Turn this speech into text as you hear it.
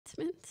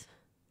enchantment.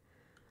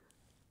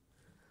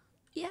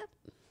 Yep.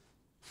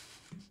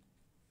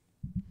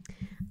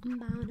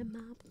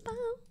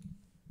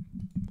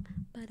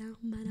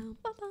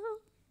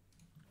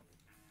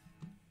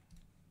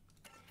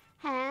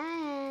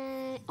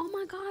 Hey. Oh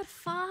my god,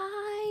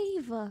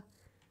 5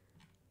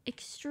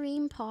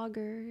 extreme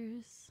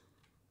poggers.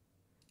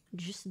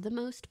 Just the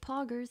most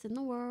poggers in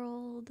the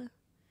world.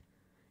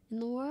 In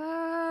the world.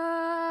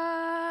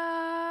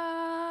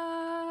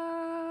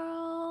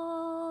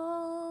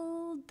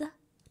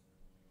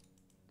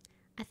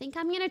 I think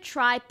I'm gonna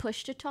try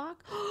push to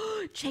talk.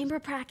 Chamber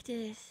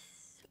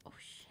practice. Oh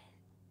shit.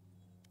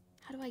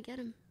 How do I get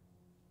him?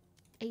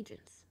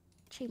 Agents.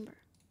 Chamber.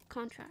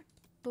 Contract.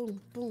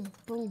 Boom, boom,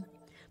 boom.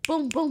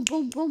 Boom, boom,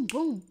 boom, boom,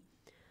 boom.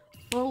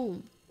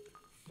 Boom.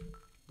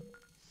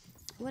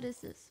 What is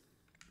this?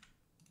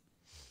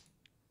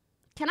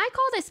 Can I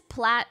call this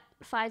plat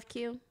 5Q?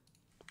 You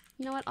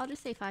know what? I'll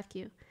just say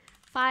 5Q.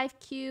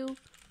 5Q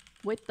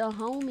with the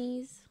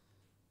homies.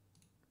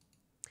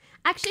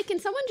 Actually, can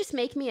someone just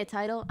make me a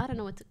title? I don't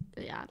know what to...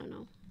 Yeah, I don't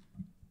know.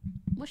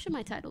 What should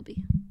my title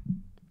be?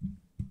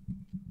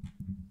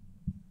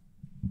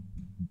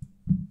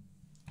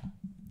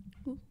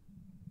 Ooh.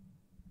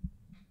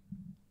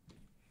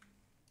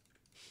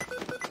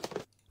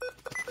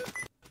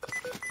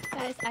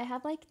 Guys, I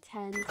have like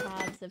 10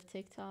 tabs of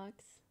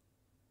TikToks.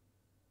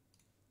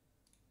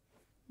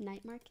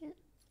 Night market?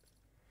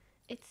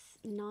 It's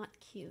not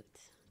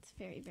cute. It's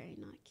very, very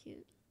not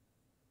cute.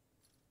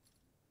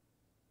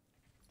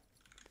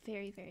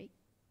 Very, very,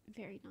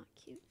 very not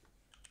cute.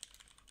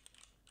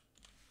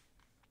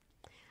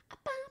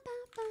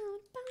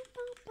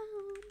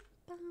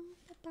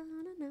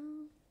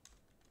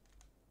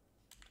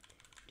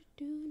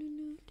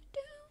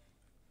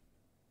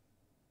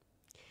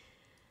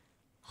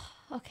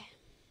 Okay.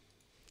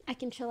 I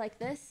can chill like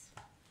this.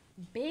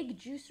 Big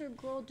juicer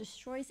girl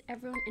destroys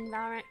everyone in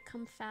Valorant.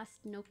 Come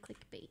fast, no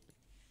clickbait.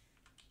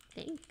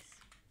 Thanks.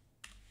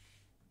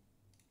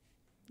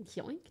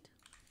 Yoinked.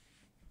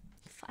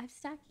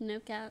 5-stack, no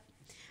cap.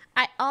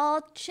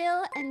 I'll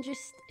chill and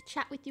just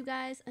chat with you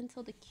guys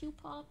until the queue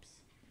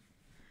pops.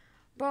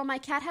 Bro, my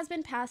cat has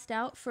been passed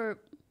out for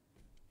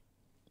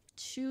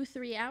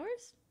 2-3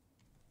 hours.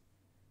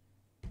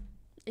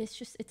 It's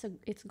just, it's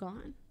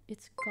gone.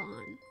 It's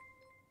gone.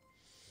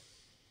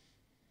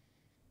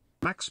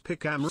 Max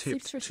Picam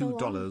tipped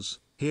 $2.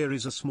 Here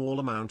is a small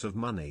amount of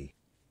money.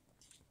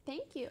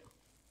 Thank you.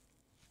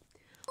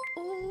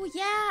 Oh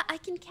yeah, I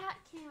can cat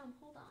cam.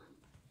 Hold on.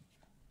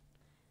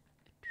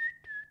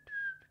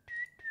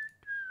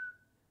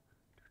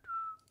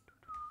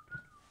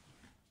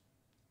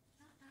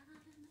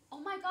 Oh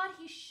my god,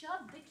 he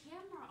shoved the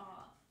camera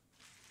off.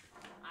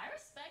 I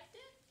respect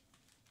it.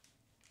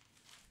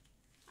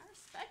 I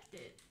respect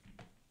it.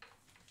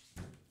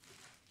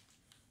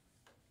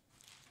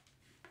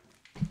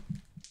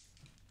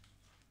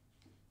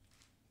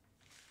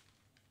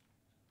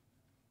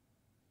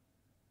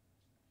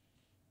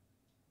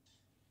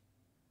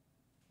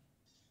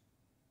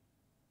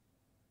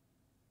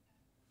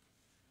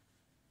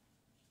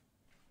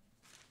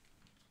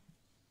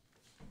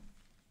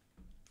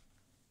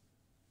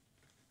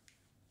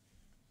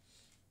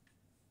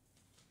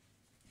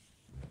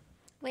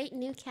 Wait,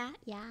 new cat?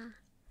 Yeah.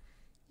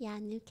 Yeah,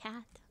 new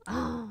cat.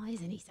 Oh,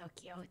 isn't he so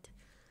cute?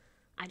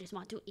 I just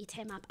want to eat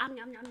him up. Nom,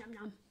 nom, nom,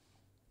 nom.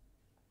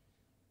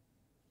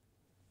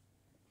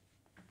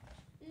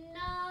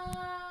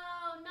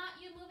 No, not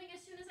you moving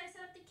as soon as I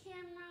set up the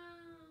camera.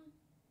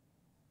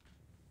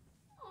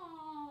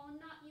 Oh,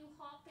 not you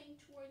hopping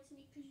towards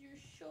me because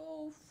you're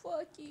so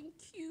fucking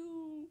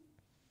cute.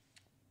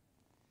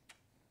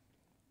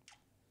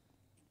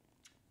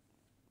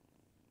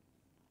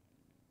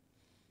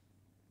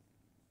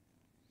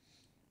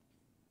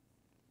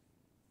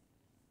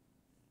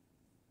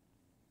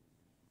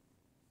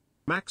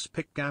 Max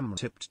Picam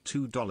tipped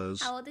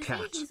 $2. How old is Cat.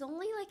 he? He's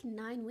only like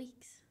 9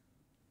 weeks.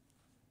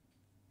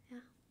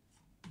 Yeah.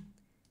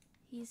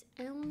 He's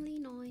only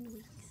 9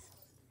 weeks.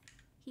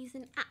 He's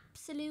an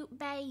absolute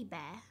baby.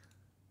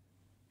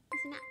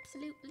 He's an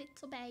absolute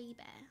little baby.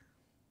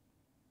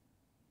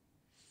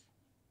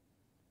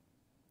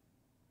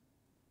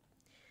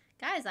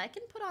 Guys, I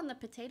can put on the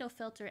potato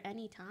filter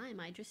anytime.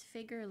 I just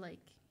figure,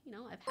 like, you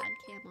know, I've had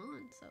cam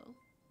on, so.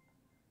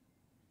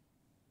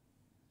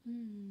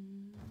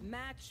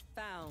 Match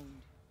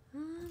found.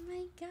 Oh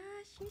my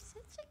gosh, you're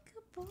such a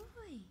good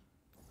boy.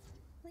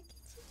 Look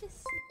at you just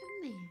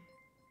sitting there.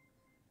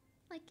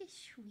 Like a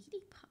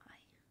sweetie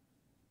pie.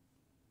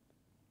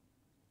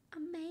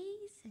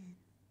 Amazing.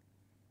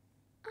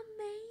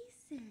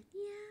 Amazing.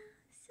 Yeah,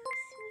 so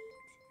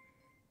sweet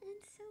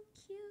and so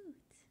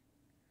cute.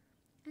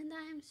 And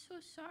I am so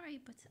sorry,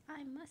 but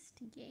I must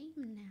game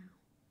now.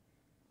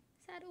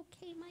 Is that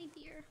okay, my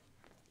dear?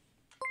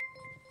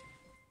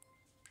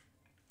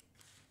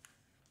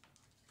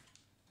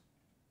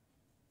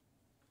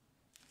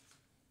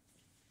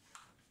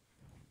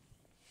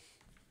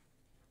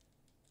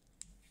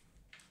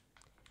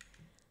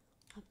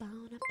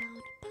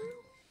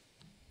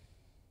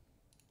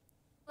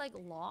 Like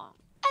long.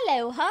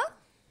 hello, huh?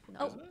 No.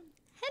 Oh,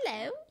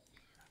 hello.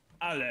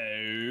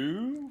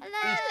 Hello.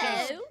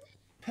 Hello.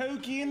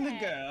 Pokey and the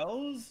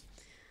girls.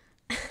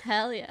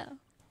 Hell yeah.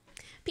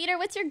 Peter,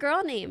 what's your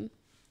girl name?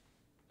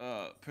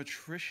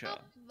 Patricia.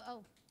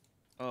 Oh.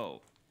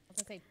 Oh. I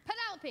was gonna say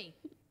Penelope.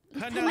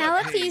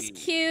 Penelope's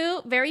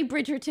cute. Very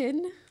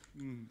Bridgerton.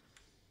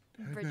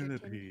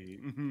 Penelope.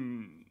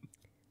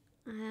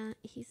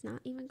 He's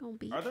not even gonna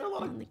be. Are there a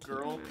lot on the of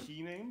girl camera.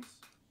 P names?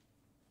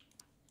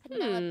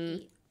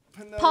 Penelope.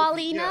 Penelope,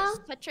 Paulina? yes.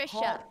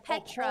 Patricia.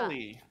 Petra.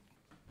 Polly.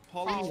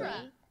 Paulina. Petra.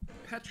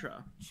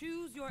 Petra.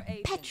 Choose your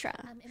agent. Petra.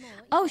 Emma,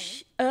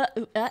 what Oh,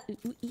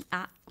 you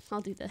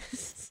I'll do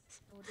this.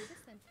 We'll do this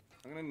then.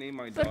 I'm gonna name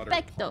my daughter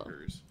Perfecto.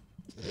 Poggers.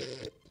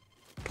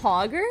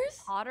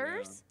 Poggers?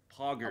 Potters? Yeah,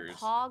 Poggers.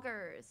 Oh,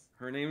 Poggers.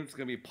 Her name's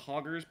gonna be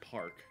Poggers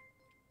Park.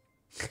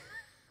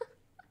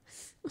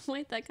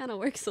 Wait, that kind of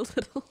works a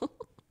little.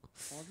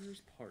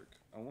 Poggers Park.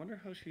 I wonder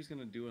how she's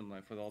gonna do in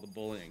life with all the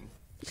bullying.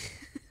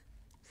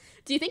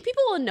 Do you think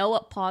people will know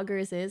what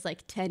Poggers is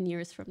like 10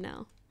 years from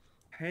now?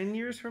 10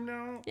 years from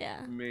now?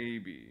 Yeah.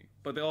 Maybe.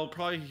 But they'll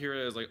probably hear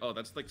it as like, oh,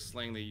 that's like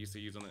slang they used to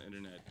use on the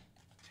internet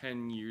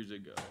 10 years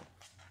ago.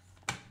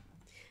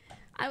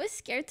 I was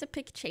scared to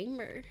pick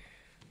Chamber.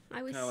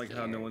 I was Kind of like scared.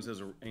 how no one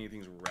says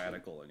anything's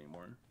radical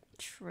anymore.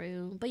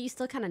 True, but you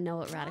still kind of know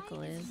what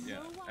radical is. Yeah,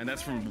 and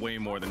that's from way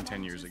more than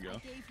 10 years ago.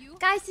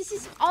 Guys, this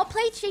is. I'll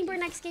play Chamber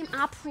next game.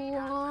 I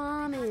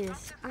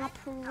promise. I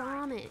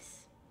promise.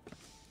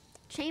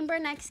 Chamber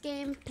next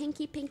game.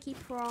 Pinky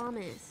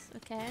promise.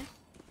 Okay.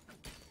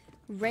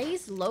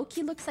 Ray's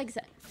Loki looks like.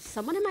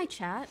 Someone in my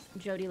chat.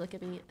 Jody, look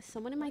at me.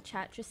 Someone in my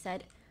chat just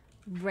said,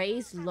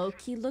 Ray's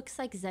Loki looks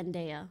like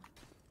Zendaya.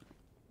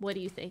 What do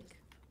you think?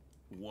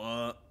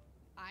 What?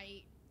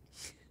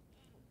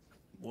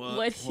 What?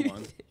 What do Hold you on.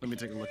 think? Let me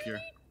take a look here.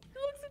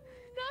 Looks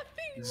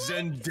nothing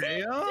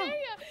Zendaya?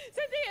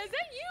 Zendaya, is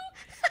that you?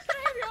 Can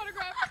I have your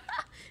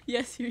autograph?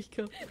 Yes, here you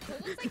go. It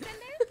looks like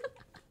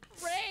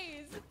Zendaya.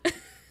 Raise.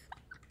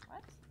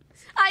 What?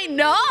 I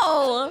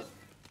know.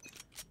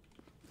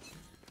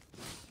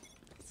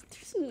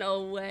 There's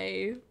no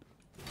way.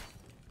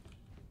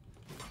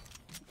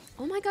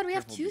 Oh my god, we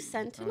have Careful, two B.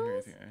 I don't hear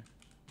sentinels? anything, eh?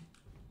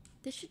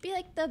 This should be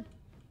like the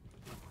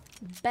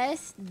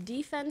best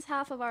defense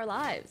half of our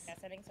lives. Yeah,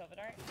 setting Silver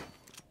Dart.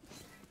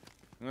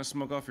 I'm gonna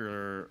smoke off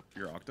your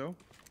octo.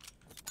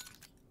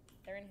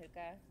 They're in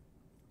hookah.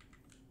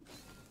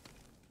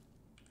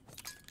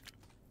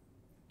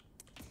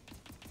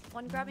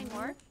 One grabbing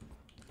more.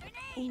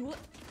 Ooh.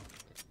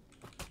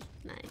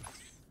 Nice.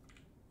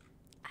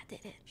 I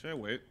did it. Should I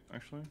wait,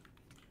 actually?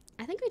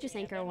 I think we just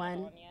anchor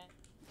one.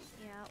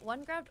 Yeah,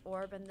 one grabbed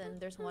orb and then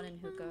there's one in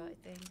hookah, I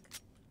think.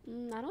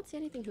 I don't see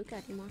anything hookah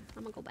anymore.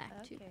 I'm gonna go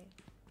back too. Okay.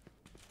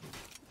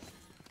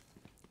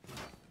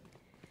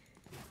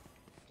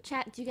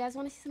 Chat, do you guys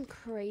want to see some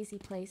crazy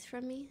plays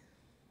from me?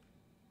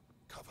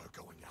 Cover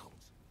going out.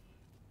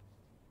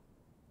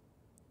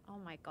 Oh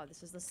my god,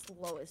 this is the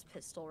slowest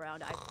pistol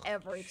round I've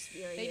ever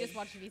experienced. They just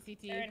watched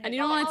VCT. And you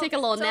don't want to take a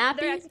little so nappy?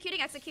 They're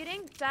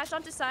executing. Dash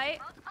onto site.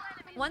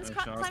 One's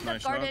Nice shots, climbed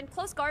nice up garden. shot.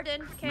 Close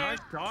garden. Okay. Nice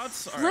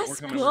shots. All right, Let's we're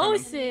coming.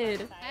 close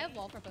it. I have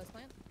wall for post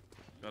plant.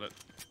 Got it.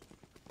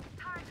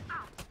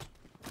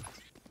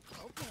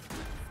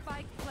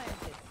 Spike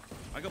planted.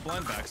 I got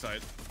blind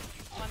backside.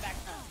 One back.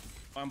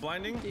 I'm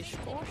blinding.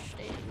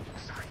 Disgusting.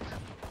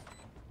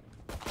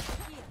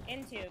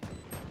 In tube.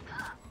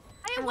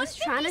 I was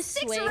trying to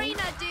 156 swing.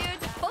 arena, dude.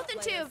 Both in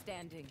Player tube.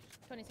 standing.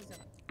 26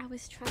 seconds. I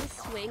was trying to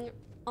swing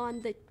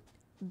on the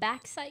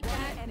backside guy,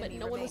 but enemy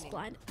no one was remaining.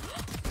 blind.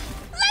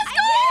 Let's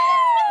go!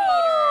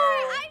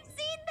 I've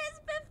seen this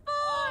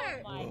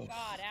before. Oh my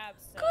god,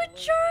 absolutely. Good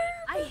job.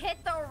 I hit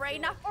the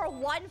Reyna for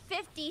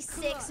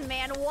 156,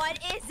 man. What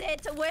is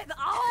it with?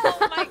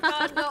 Oh my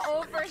god, the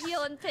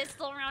overheal and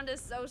pistol round is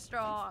so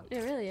strong. It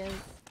really is.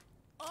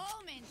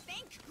 Oh man,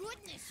 thank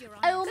goodness you're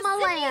on. Oh,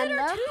 Simulator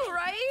Malanda. too,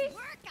 right?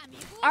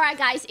 Alright,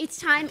 guys, it's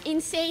time.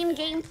 Insane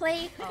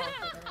gameplay. Oh, okay,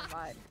 never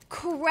mind.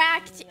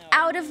 Cracked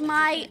out of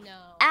my No.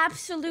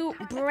 absolute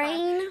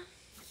brain.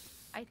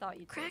 I thought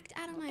you Cracked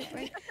out of my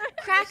brain.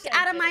 Cracked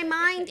out of my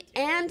mind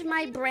and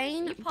my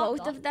brain.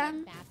 Both of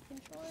them. Bath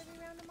control every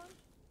round a month?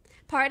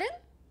 Pardon?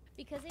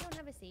 Because they don't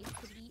have a save,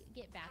 could we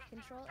get bath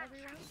control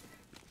every round?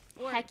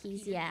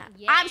 Heckies, yeah.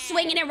 Yeah. I'm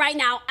swinging it right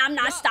now. I'm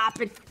not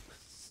stopping.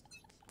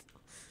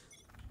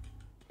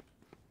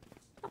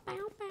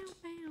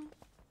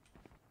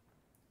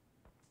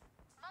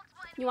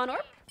 You want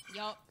orb?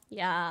 Yup.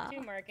 Yeah.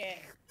 To market.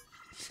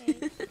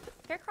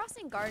 Fair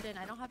crossing garden.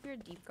 I don't have your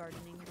deep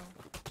gardening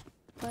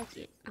though. Fuck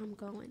it. I'm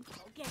going.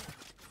 Okay.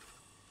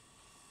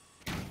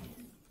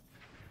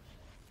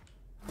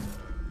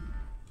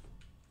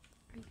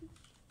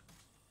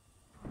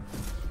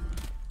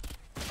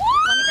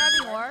 One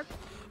grabbing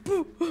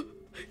orb.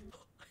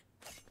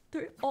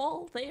 They're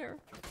all there.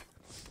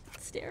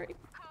 Staring.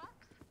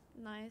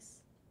 Nice.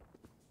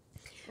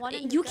 One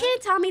in You hookah,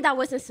 can't tell me that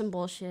wasn't some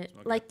bullshit.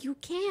 Okay. Like, you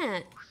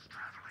can't.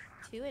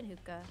 Two in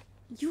hookah.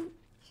 You.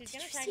 She's Did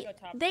gonna you try see? and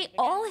go top They again.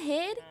 all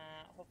hid?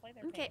 hopefully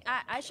they're Okay,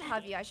 paying I should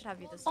have you. I should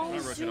have you this Oh, time. I'll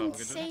rush it Zoom, off,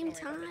 okay? same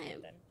attention. Don't worry time.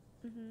 about it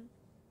then.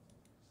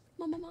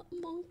 Mama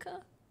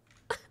Monka.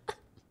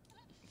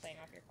 Playing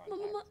off your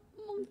Mama contacts.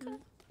 Monka.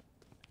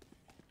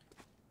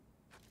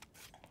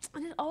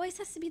 And it always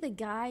has to be the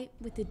guy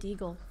with the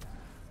deagle.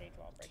 Stage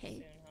wall breaks Okay.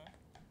 soon,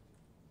 huh?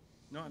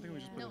 No, I think we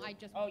just put No, it. I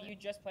just. Oh, put you it.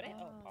 just put it?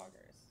 Oh, Oh.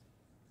 poggers.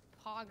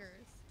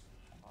 Poggers.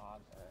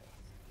 Poggers.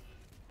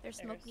 There's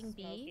smoking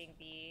bee. Smoking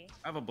bee.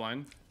 I have a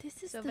blind.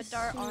 This is So the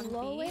Vidar on B.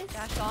 slowest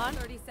Dash on.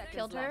 30 seconds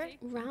Killed her. left.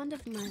 round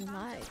of my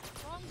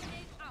life. Bomb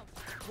grenade out.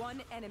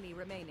 One enemy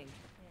remaining.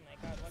 Oh my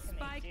god, what can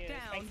Spike they do?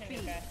 down, Spike's B.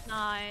 in Nuka.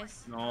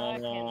 Nice. What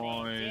can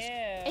Nice.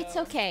 they do? It's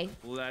okay.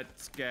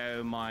 Let's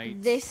go,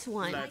 mate. This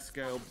one. Let's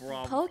go,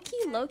 bro. Pokey,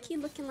 Loki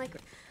looking like...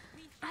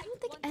 I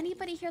don't think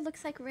anybody here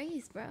looks like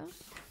Raze, bro.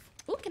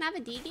 Ooh, can I have a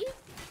DD?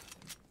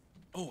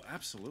 Oh,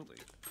 absolutely.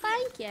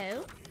 Thank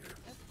you.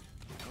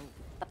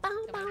 Bow,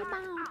 bow, bow,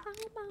 bow,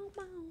 bow,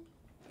 bow.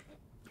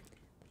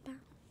 Bow.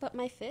 But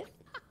my fit?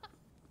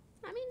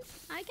 I mean,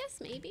 I guess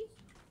maybe.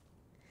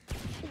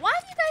 Why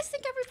do you guys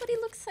think everybody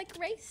looks like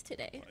Race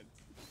today?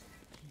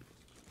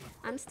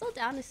 I'm still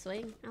down to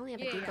swing. I only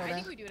have a Yeah, deagle I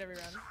think though. we do it every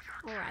round.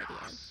 Alright,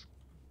 yeah.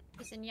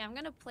 Listen, yeah, I'm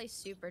gonna play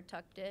super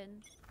tucked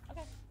in.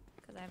 Okay.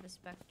 Because I have a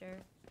Spectre.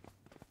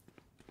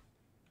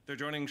 They're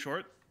joining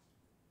short.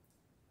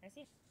 I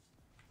see.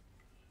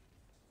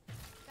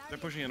 They're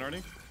pushing in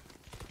already.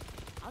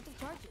 Out of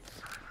charges.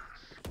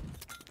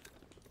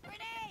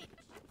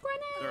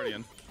 They're already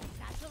in.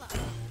 Satchel out.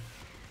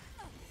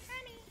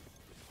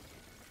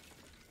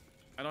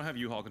 I don't have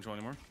U-Haul control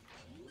anymore.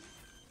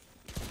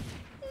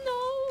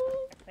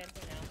 No!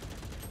 Planting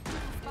now.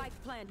 Spike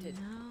planted.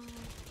 No.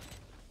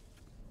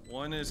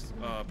 One is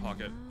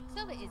pocket.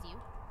 Silva is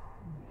you.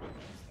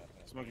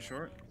 Smoking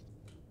short.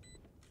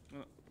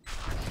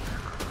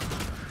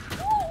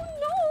 Oh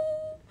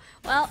no!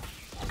 Well,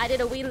 I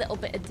did a wee little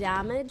bit of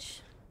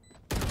damage.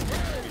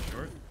 Smoking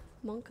short.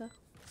 Monka.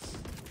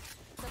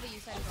 Silva, you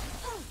side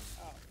as well.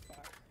 Oh,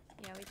 fuck.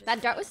 Yeah, we just.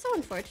 That dart was so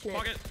unfortunate.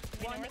 Pocket.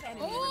 One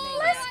enemy Oh, remaining.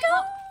 Let's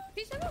go!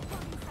 Please shut up.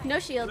 No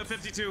The shield.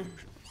 52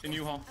 in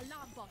U-Haul.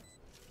 Alarm bot.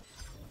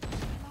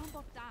 Alarm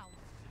bot down.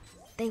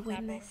 They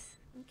win this.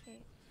 Okay.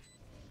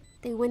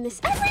 They win this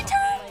every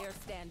time! Player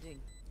standing.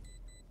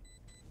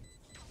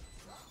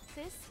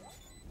 This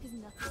is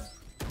nothing.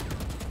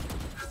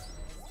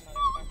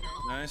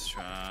 Nice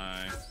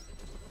try.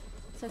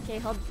 It's okay,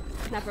 hold.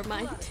 Never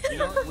mind. You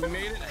know, we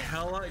made it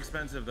hella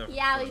expensive though.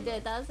 Yeah, we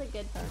did. That was a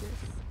good bonus.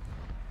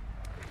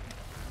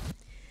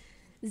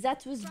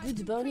 That was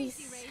good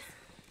bonus.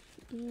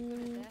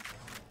 Mm,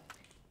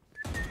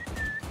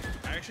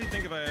 I actually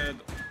think if I had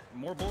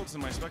more bullets in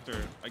my Spectre,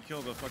 I'd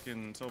kill the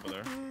fucking Sova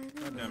there.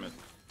 God damn it.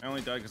 I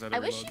only died because I had I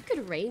to wish reload. you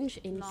could range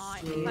in Nah,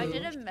 if I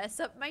didn't mess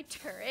up my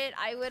turret,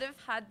 I would have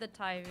had the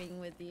timing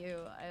with you.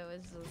 I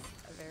was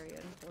just very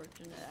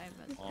unfortunate.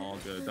 I messed All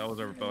good. That was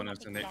our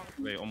bonus, and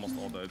they almost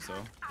all died, so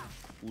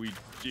we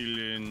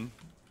chillin'.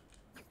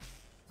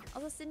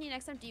 Also, Sydney,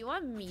 next time, do you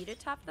want me to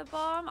tap the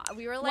bomb?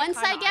 We were like, Once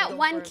I kinda get idle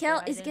one for a kill,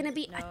 bit. I it's gonna didn't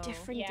be a know.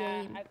 different Yeah,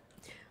 game. I,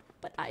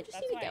 But I just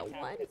That's need to why I get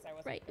tapped, one 'cause I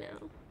wasn't right sure.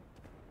 now.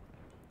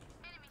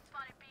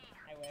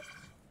 I wish.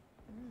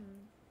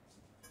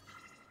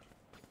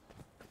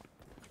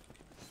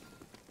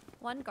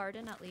 One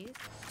garden at least.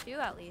 Two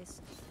at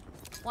least.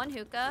 One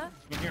hookah.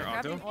 Smoking your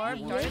Grabbing Octo.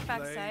 orb. Garden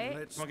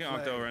backside. Smoking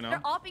Octo right They're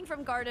now. opping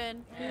from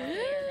garden.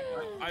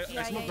 I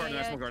smoke garden,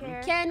 I smoke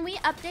garden. Can we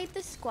update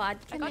the squad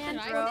I got the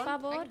command, drone. por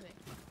favor?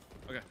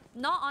 Okay.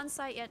 Not on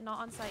site yet. Not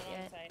on site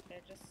yet. Onside, they're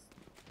just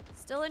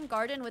Still in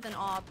garden with an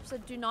op. So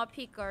do not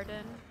peek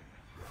garden.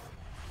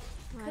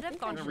 Well, Could I have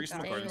think gone I for should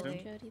recent stay gardens, with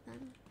too. Jody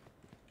then.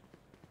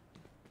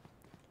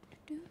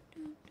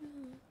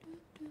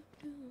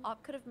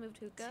 Op could have moved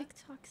hookah.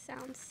 TikTok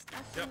sounds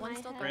stuck Yep. in One's my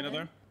still head. Reyna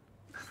there.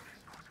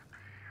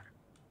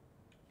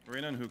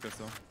 Reyna and Hookah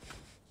still.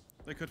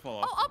 They could fall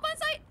off. Oh, up on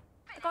site!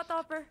 I got the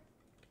hopper.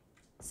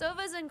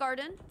 Sova's in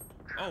garden.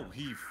 Oh,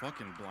 he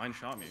fucking blind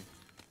shot me.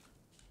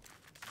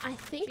 I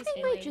think She's they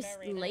in might Reyna, just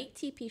Reyna. late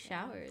TP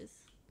showers.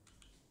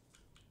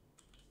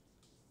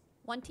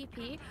 One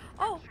TP.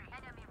 Oh,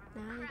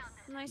 Nice.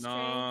 nice trade.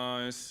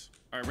 Nice.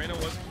 Alright, Reyna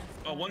was.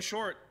 Oh, one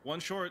short. One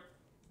short.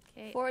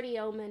 Okay. 40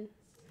 Omen.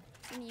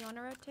 And you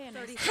wanna rotate?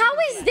 Nice. How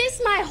is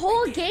this my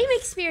whole game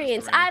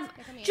experience? I've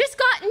just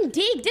gotten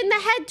digged in the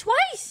head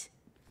twice.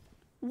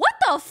 What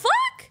the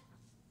fuck?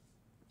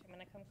 I'm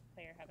gonna come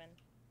clear heaven.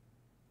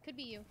 Could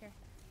be you. Here.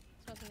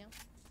 Smoking now.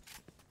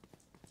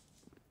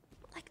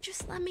 Like,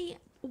 just let me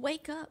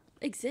wake up,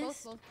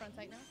 exist. Both front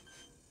side now.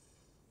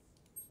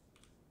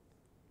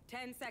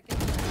 10 seconds.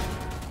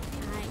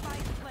 Nice.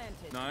 Spike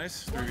planted.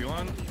 Nice.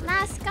 3v1.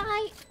 Last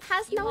guy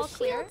has You no all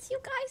clear? shields. You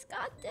guys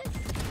got this.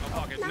 Oh,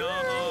 pocket.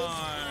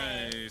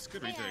 Nice. Nice.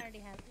 Good I retake. already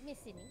have Miss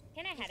Sydney.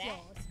 Can I It's have it?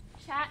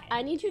 yours. Chat,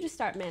 I need you to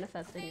start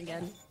manifesting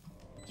again.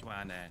 She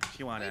wanna.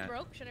 She We wanna.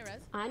 broke. Should I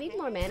res? I need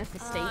more I don't think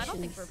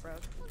manifestations. we're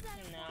broke.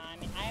 No, I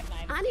mean I have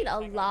knives. I need so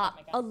a can lot,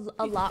 get my gun.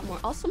 a lot more.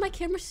 Also, my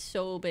camera's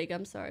so big.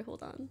 I'm sorry.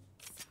 Hold on.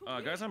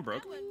 Guys, I'm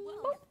broke.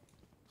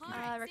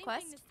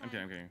 Request? I'm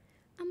kidding.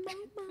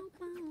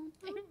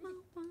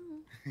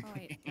 Oh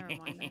wait, never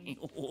mind then.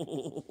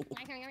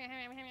 I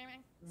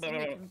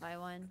Somebody can buy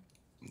one.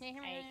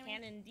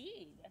 can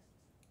indeed.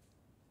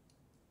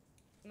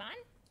 Come on.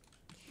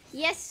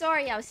 Yes,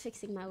 sorry, I was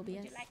fixing my OBS.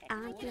 you like a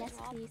cool Yes,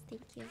 one? please,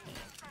 thank you.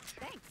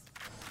 Thanks.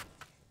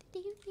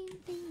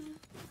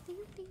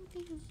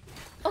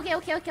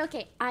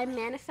 Okay. I'm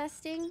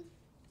manifesting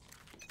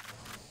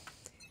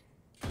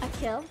a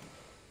kill.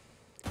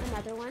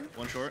 Another one.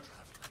 One short.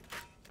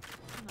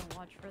 I'm gonna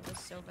watch for the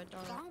Sova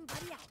dog.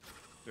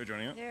 They're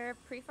joining it. They're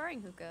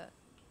pre-firing hookah.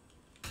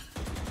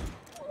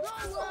 Is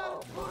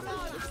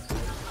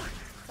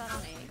that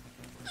on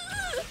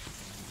A?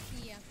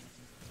 Yeah.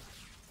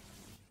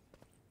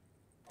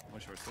 One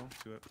short still.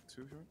 Two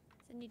short.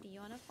 Cindy, do you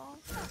wanna fall?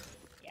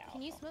 Yeah.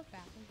 Can you smoke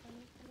bathroom for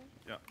me?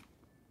 Yeah.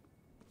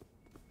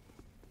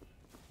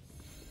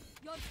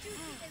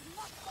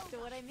 Do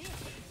what I mean.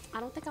 I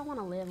don't think I want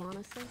to live,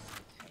 honestly.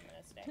 I'm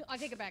gonna stay. I'll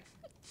take it back.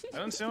 I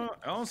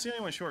don't see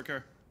anyone short,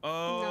 Care.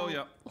 Oh, No.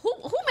 yeah.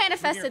 Who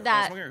manifested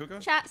that? Swing here, hookah.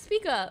 Chat,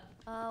 speak up.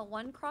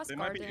 One cross They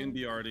might be garden. in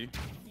B already.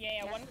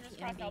 Yeah, one just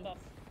cross elbow.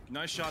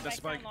 Nice shot, that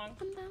spike. Down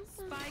long.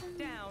 Spike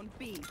down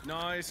B.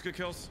 Nice, good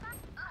kills.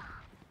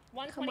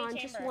 Come 120 on,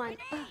 chamber. just one.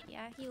 Ugh.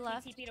 Yeah, he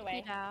left. TP'd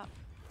away. Peed out.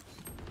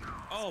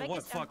 Oh, Spike what?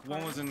 is down Fuck. One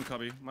far. was in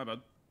cubby. My bad.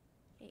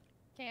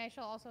 Okay, I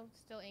shall also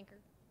still anchor,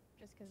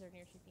 just because they're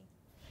near TP.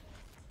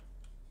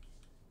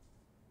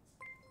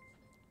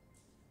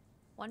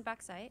 One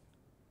back site.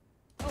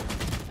 I'm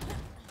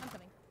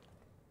coming.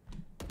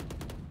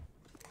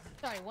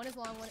 Sorry, one is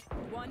long, one.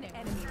 One Okay.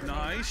 enemy remaining.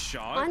 Nice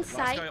shot. On Last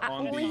site, guy I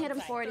on only B. hit him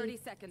 30 40.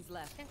 seconds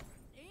left.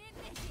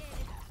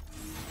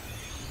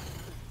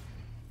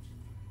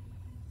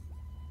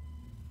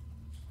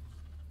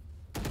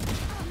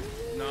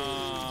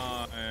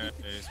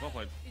 Nice. Well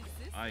played.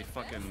 I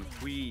fucking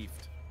queefed.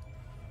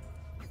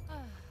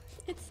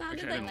 It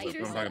sounded Actually, I like didn't know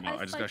Peter what I'm said, talking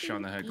about. I just got shot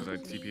in the head because I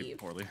fucking TP'd queefed.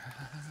 poorly.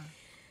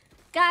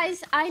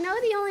 Guys, I know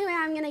the only way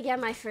I'm gonna get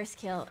my first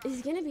kill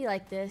is gonna be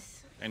like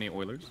this. Any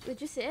Oilers? It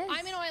just is.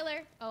 I'm an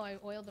oiler. Oh, I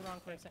oiled the wrong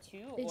person. Two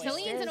It oils. just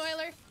Jillian's an is.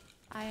 oiler.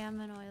 I am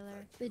an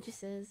oiler. It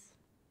just is.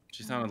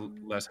 She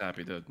sounded less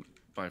happy to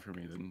buy for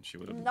me than she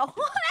would have. No,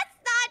 that's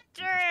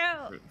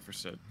not true. For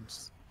Sid.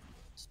 Just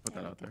put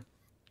that out there.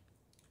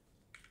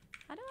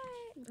 How do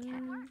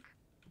I?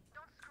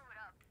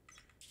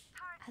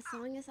 As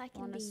long as I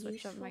can want be to switch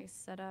useful. up my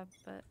setup,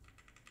 but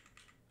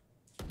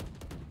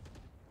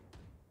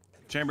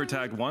Chamber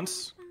tagged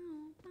once.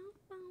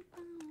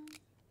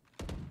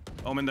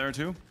 Omen there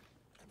too.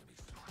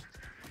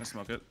 I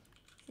smoke it.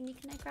 Cindy,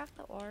 can I craft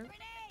the orb?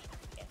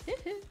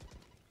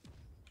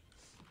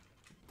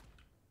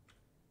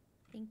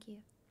 Thank you.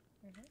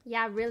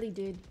 Yeah, really,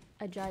 dude.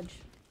 A judge.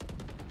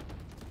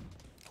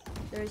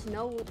 There's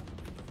no.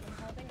 I'm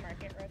holding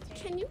market rotate.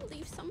 Can you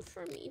leave some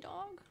for me,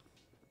 dog?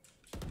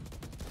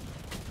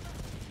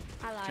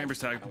 I lied.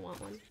 Chamber's I tag. don't want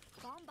one.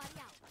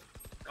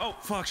 Oh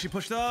fuck! She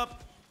pushed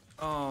up.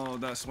 Oh,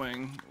 that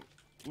swing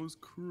was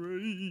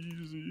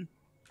crazy.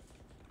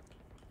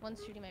 One's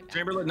shooting my back.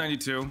 Chamber lit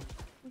 92. Okay,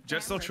 Jet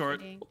I'm still short.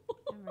 rotating.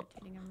 I'm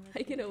rotating.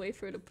 I can wait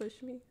for her to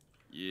push me.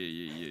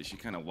 Yeah. She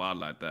kind of wild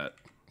like that.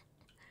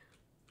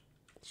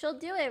 She'll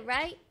do it,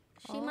 right?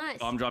 She must.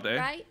 Bomb dropped A.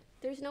 Right?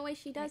 There's no way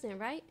she doesn't,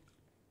 right?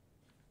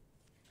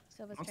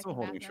 Sova's I'm checking still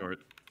holding back now. short.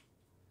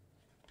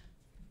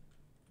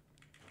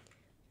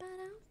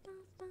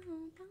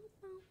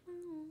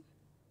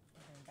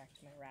 Going back to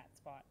my rat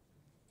spot.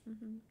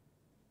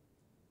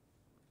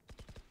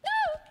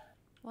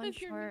 One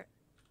short.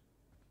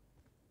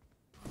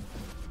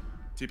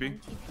 TP.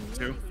 TP.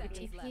 Two.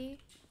 TP.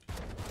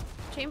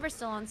 Chamber's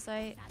still on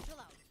site.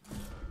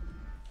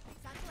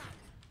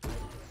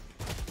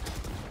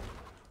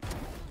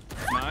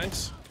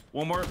 Nice.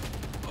 One more.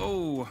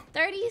 Oh.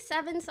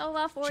 37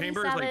 Sova, 47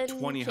 Chamber is like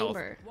 20 health.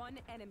 Chamber. One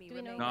enemy Do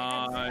we know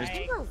remaining. Nice.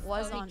 Chamber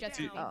was Oh, he on.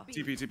 just- Oh.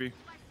 TP.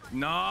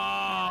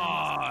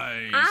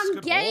 Nice. I'm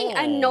Good getting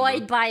hold.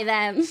 annoyed by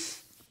them.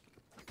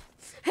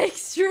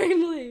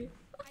 Extremely.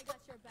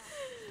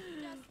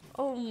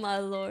 Oh my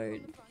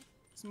lord.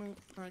 Smooth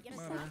like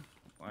butter,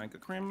 like a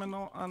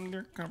criminal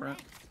undercover.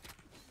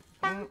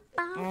 Bow,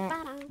 bow,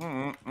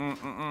 bow.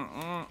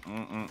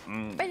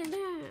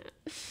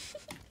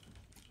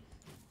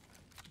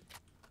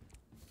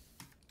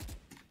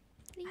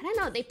 I don't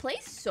know, they play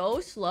so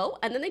slow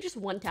and then they just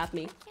one tap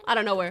me out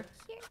of nowhere.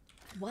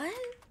 What?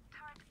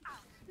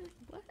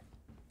 What?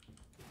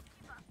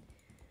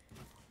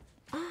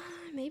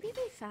 Maybe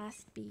they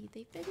fast B.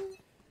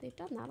 They've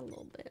done that a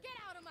little bit. Get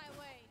out of my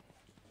way.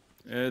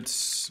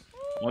 It's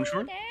one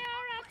short. They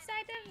are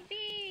outside of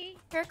B.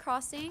 Here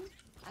crossing.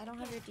 I don't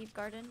have your deep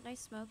garden. Nice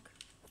smoke.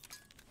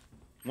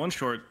 One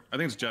short. I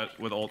think it's Jet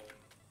with ult.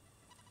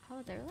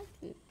 Oh, they're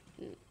like.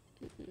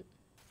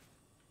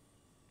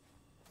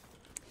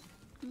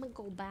 I'm gonna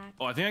go back.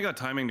 Oh, I think I got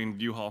timing in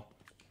U-Haul.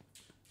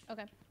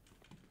 Okay.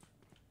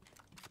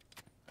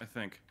 I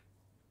think.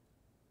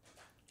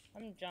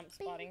 I'm jump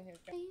spotting who's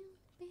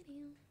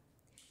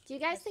Do you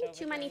guys think That's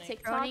too many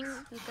overturning. Droning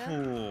TikToks?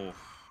 hookah. Oh.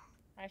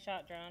 I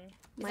shot drone.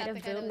 Might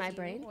have boomed my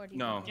brain.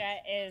 No.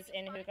 Jet is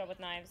in hookah with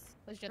knives.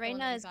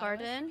 Reina is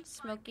garden,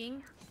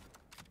 smoking.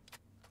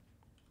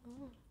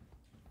 Oh.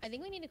 I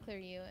think we need to clear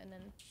you and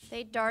then.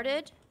 They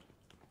darted.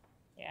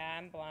 Yeah,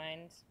 I'm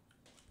blind.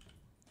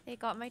 They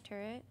got my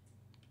turret.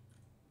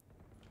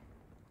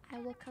 I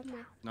will come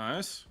with.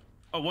 Nice.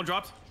 Oh, one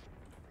dropped.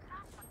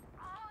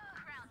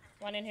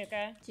 One in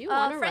hookah. Do you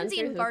want to run Frenzy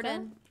through in hookah?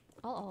 garden.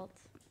 I'll alt.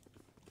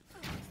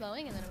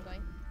 Slowing and then I'm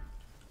going.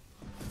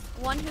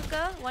 One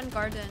hookah, one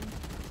garden.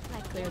 I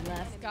cleared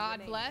left.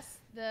 God bless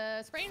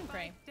the spray and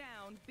pray.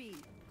 Down B.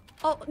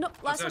 Oh no,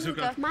 last That's one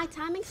hookah. hookah. My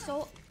timing's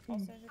so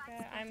Also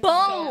hookah. I'm Boom!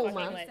 so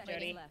fucking lit,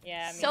 Jody.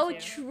 Yeah, me so too.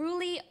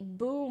 truly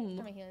boom.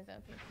 I'm healing zone.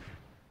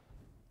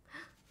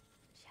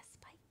 She has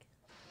spike.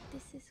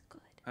 This is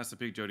good. Has to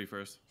peek Jody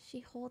first.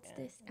 She holds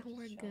this and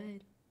we're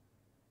good.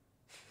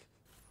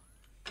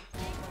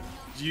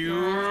 You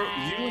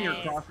and your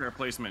crosshair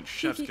placement,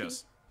 chef's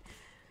kiss.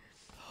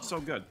 So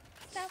good.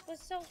 That was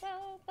so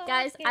well.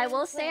 Guys, I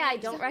will say I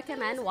don't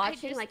recommend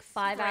watching like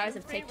 5 hours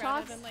of Rather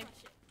TikToks than, like,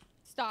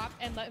 stop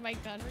and let my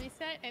gun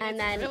reset, and And it's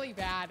then- really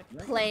bad.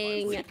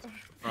 playing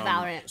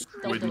Valorant.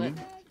 Don't do it.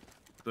 Sweden,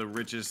 the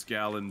richest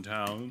gal in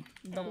town.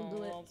 Don't do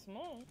it. Well,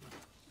 small.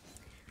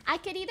 I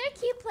could either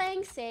keep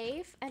playing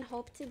safe and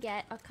hope to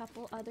get a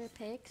couple other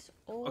picks,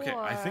 or Okay,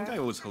 I think I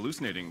was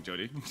hallucinating,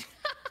 Jody.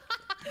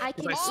 I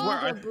can I swear,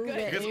 I- either boob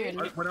it Because in.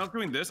 when I was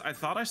doing this, I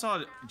thought I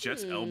saw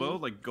Jet's elbow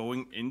like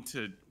going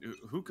into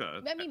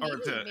hookah I mean, or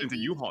maybe- into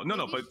U-Haul. No,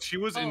 maybe but she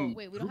was Oh in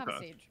wait, we don't hookah.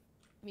 have a sage.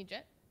 Me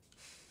Jet.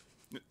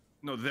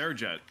 No, their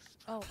Jet.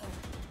 Oh.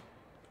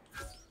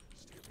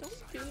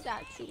 Don't do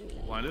that to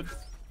me. Blinded.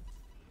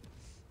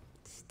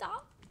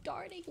 Stop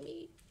darting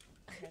me.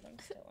 Okay, I'm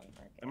still on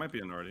market. It might be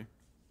in already.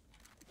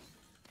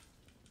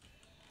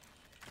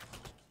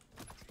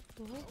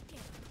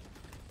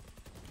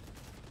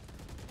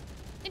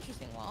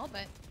 Interesting wall,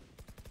 but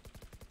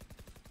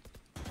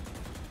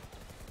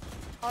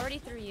Already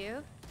through you.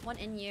 One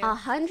in you.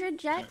 100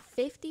 Jet,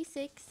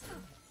 56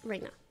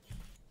 Reina.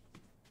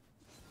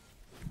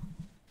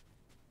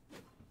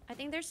 I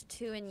think there's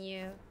two in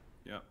you.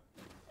 Yeah.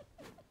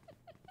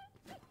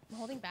 I'm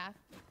holding back.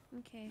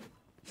 Okay.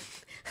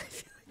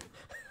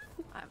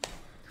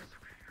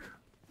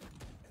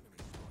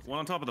 One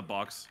on top of the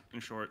box, in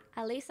short.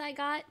 At least I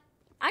got.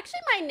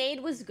 Actually, my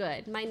nade was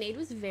good. My nade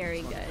was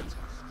very good.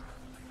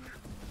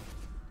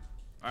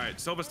 All right,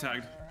 Silva's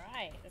tagged.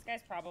 Alright, this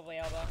guy's probably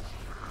elbow.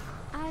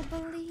 I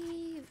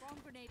believe.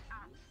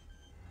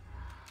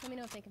 Let me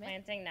know if they commit.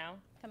 Planting now.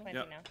 Coming.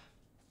 Planting Yep. now.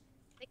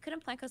 They couldn't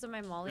plant because of my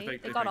molly. They They,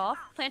 fake, got they fake. off.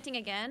 Planting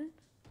again.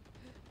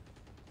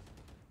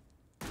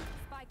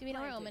 Do we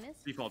know where Omen is?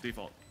 Default.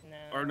 No.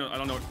 Or no, I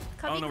don't know. I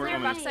Cubby don't know where clear,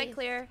 Omen is. backside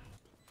clear.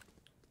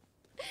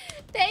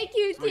 Thank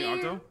you, Swing team.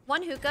 Octo.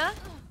 One hookah.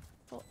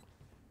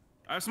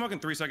 I have smoke in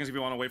 3 seconds if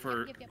you want to wait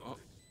for. Yep. Oh.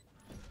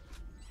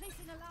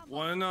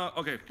 One.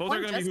 Okay, both One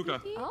are gonna be just hookah.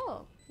 PP?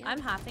 Oh. Yeah. I'm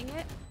halving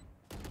it.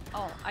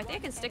 Oh, I think I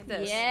can stick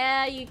this.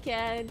 Yeah, you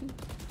can.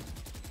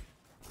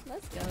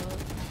 Let's go.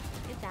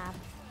 Good job.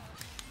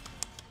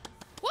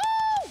 Woo!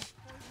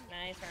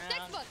 Nice round.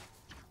 Textbook.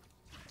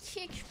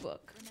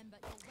 Textbook.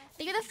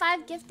 Thank you for the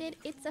 5 gifted.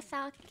 It's a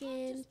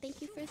falcon.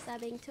 Thank you for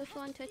subbing. Tofu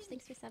on Twitch.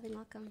 Thanks for subbing.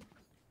 Welcome.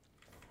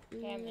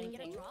 Okay, I'm in.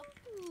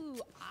 Ooh,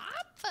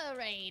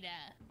 operator.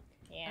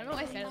 Yeah. I don't know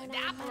why I said it.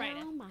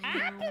 Operator.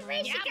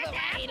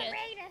 Operator.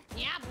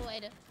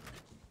 Operator.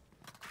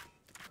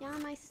 Yeah,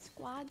 my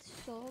squad's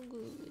so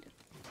good.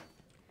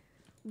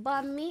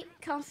 But me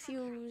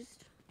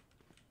confused.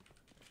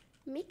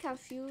 Me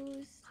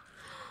confused.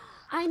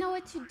 I know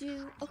what to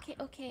do.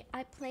 Okay.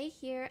 I play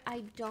here.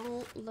 I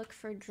don't look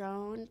for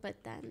drone, but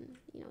then,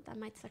 you know, that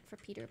might suck for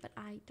Peter, but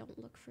I don't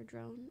look for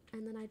drone.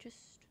 And then I just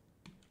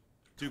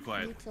Too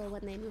quiet. wait till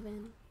when they move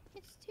in.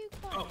 It's too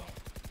quiet. Oh.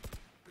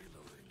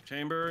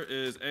 Chamber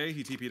is A.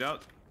 He TP'd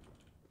out.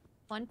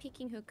 One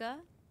peeking hookah.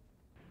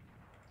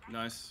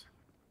 Nice.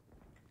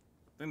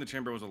 I think the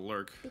chamber was a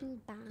lurk. Bing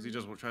bang. Because he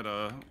just will try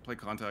to play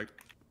contact.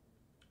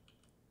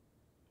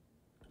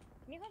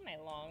 Can you hold my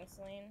long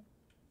sling?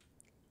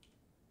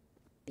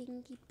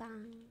 Bingy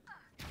bang.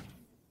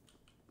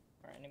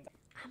 Or anybody?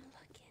 I'm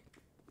looking.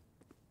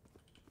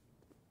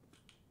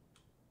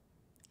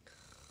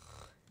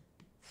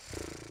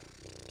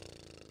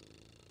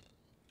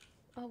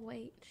 Oh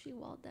wait, she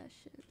walled that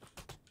shit.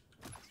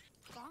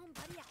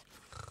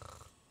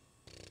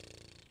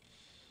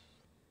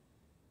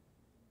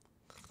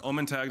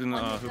 Omen tagged in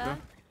One hookah. hookah.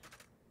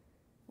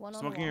 One on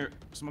Smoking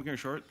the wall. your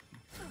short.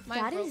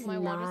 That is my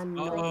wall just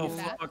not broke Oh normal.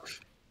 back. fuck.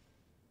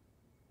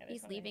 Yeah, there's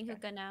He's one in leaving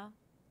hookah now.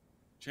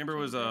 Chamber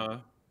was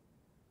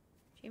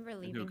Chamber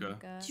leaving hookah.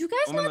 hookah. Do you guys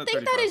Omen not at think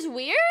that 35. is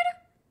weird?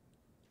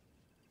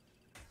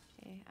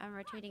 Okay, I'm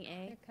rotating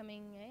A. They're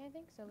coming A, I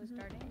think. So we're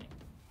starting.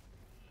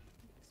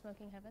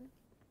 Smoking heaven.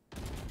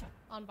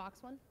 On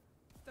box one.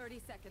 30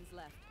 seconds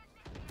left.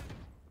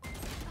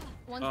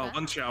 One's Oh, back.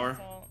 one shower.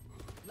 So,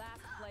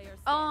 Last player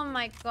Oh standing.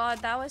 my god,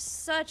 that was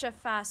such a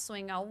fast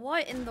swing out.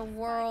 What in the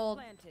world?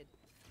 Planted.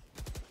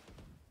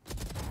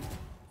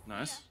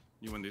 Nice.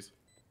 You win these.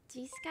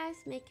 These guys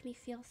make me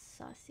feel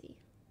sussy.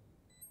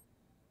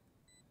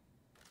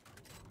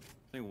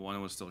 I think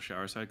one was still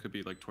shower side. Could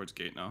be like towards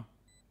gate now.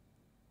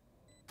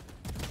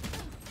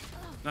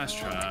 Nice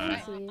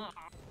try. Easy.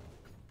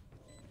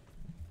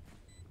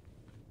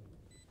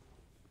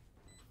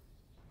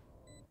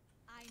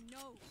 I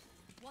know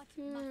what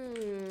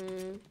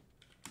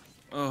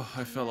Oh,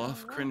 I fell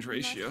off. Cringe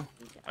ratio.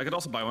 I could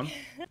also buy one.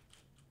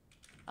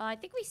 I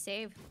think we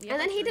saved. And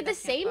then he did the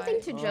same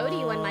thing to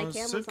Jody when my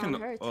cam was on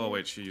her, too. Oh,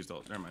 wait, she used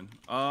ult. Never mind.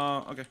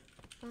 Okay.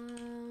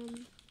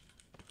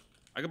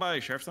 I could buy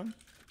a Sheriff's Stone.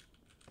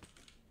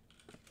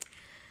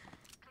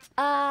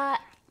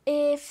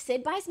 If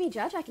Sid buys me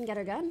Judge, I can get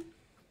her gun.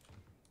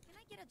 Can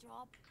I get a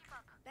drop?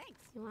 Thanks.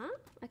 You want?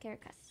 Okay,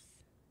 Ruckus.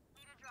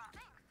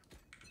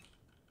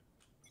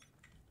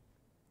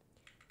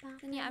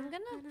 And yeah, I'm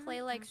gonna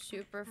play like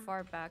super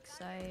far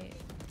backside.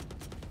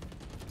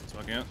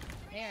 Smoking it.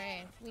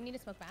 Alright, we need to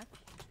smoke back.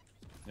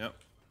 Yep.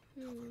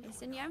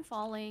 Listen, yeah, I'm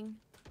falling.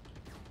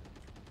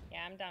 Yeah,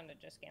 I'm down to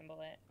just gamble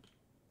it.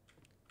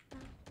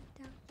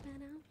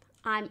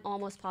 I'm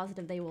almost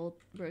positive they will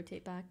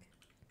rotate back.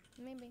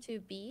 Maybe. To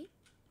B?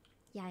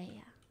 Yeah.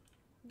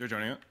 You're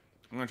joining it.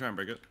 I'm gonna try and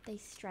break it. They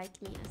strike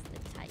me as the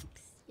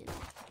types, you know.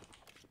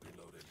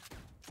 Reloaded.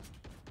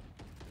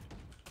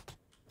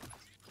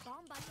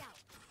 Bomb buddy out.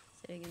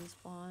 Sitting in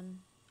spawn.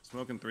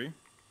 Smoking 3.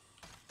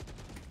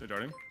 They're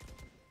darting.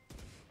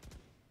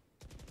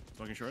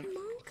 Smoking short.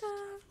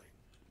 Monka.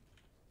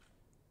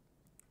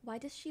 Why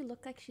does she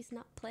look like she's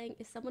not playing?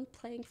 Is someone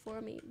playing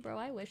for me? Bro,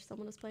 I wish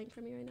someone was playing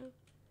for me right now.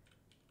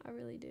 I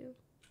really do.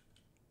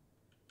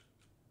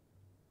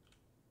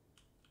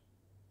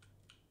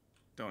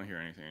 Don't hear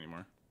anything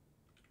anymore.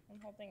 I'm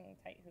holding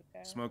tight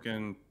hookah.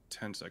 Smoking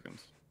 10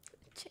 seconds.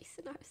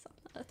 Jason R's on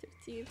the other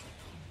team.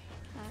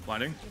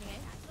 Blinding.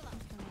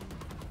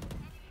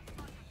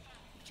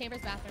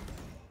 Chambers bathroom.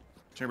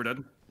 Chamber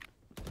dead.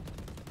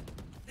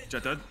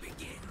 Jet dead.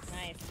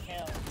 Nice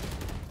kill.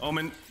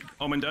 Omen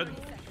dead.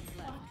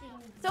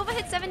 Sova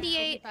hit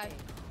 78.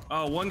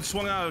 55. One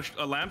swung out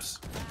of lamps.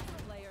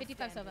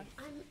 55 Sova.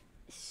 I'm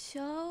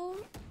so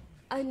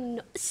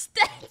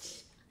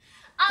Stitch.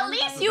 At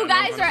least you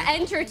guys are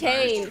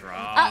entertained.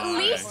 At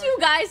least you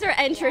guys are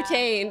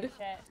entertained.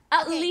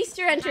 At least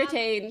you're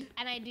entertained.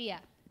 An idea.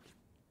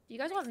 Do you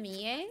guys want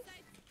me, eh?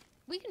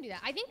 We can do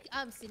that. I think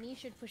Sydney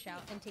should push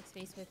out and take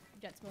space with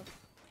Jet Smoke.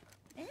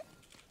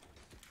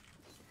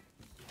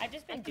 I've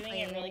just been doing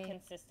it really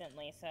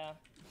consistently, so.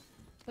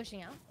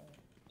 Pushing out?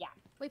 Yeah.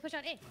 Wait, push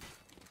out A.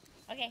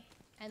 Okay.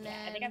 And Yeah,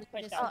 then I think I've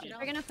pushed just out switch B. it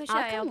We're gonna push I'll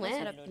out. I'll come set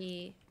with. up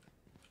B.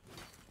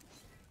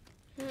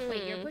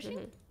 Wait, you're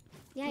pushing?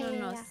 Yeah, No,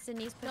 yeah.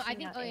 Sydney's pushing No, I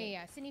think. out Oh A.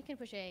 yeah. Sydney can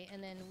push A,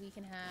 and then we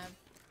can have.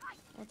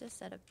 I'll just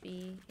set up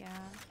B. Yeah.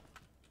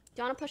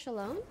 Do you want to push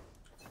alone?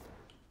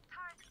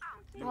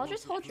 I'll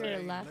just hold your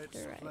left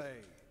or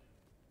right.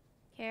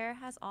 Care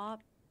has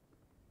op.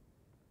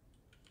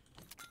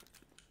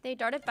 They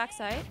darted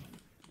backside.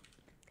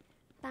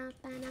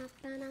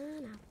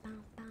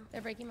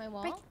 They're breaking my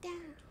wall. Break it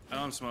down. I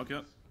don't smoke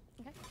yet.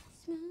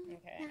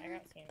 Okay, I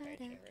got seen by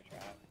chamber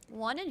trap.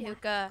 One in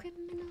hookah.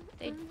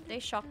 They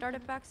shock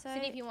darted Sydney,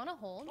 backside. if you want to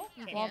hold,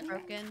 you Wall can.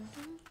 broken.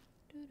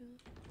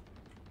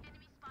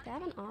 They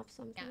have an op,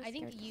 so I'm Yeah, kinda I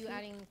think scared to you see.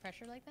 adding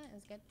pressure like that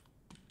is good.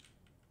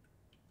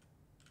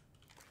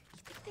 You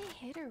think they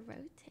hit or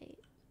rotate?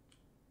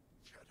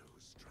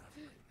 Shadows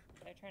traveling.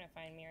 They're trying to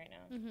find me right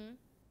now. Mm-hmm.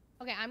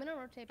 Okay, I'm gonna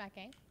rotate back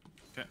A.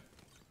 Okay.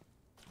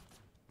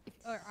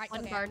 One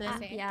Okay, garden. I'm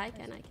gonna say- Yeah, I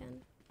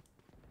can.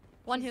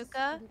 One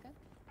hookah.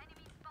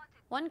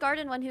 One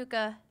garden, one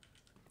hookah.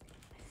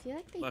 I feel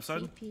like they Left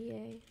side?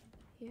 TPA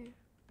here.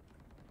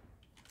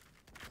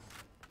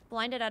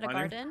 Blinded at a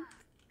Blinding. garden.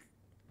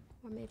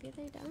 Or maybe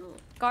they don't.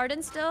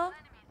 Garden still.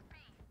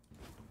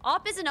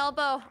 Op is an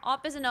elbow.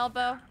 Op is an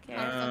elbow. Okay.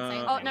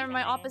 Oh, never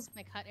mind. Op is.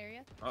 Like hut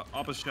area.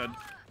 Opposite shed.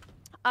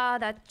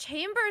 That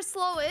chamber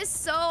slow is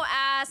so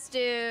ass,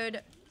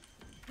 dude.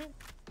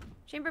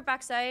 Chamber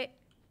backside.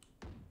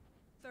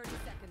 30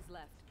 seconds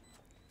left.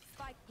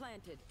 Spike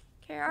planted.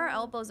 Okay, our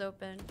elbow's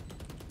open.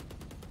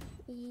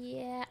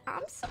 Yeah,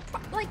 I'm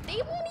surprised. Like, they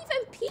won't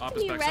even peek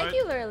Opposite me backside?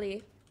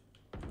 regularly.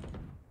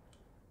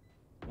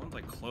 One's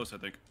like close, I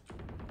think.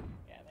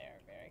 Yeah, they are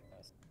very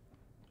close.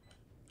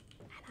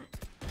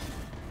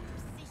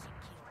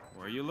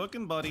 Where are you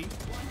looking, buddy?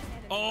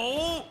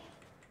 Oh!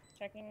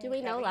 Checking. Do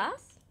we know heavy.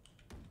 last?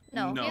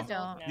 No, No. we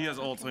don't. He has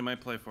ult, so he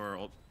might play for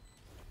ult.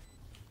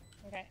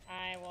 Okay,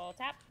 I will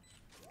tap.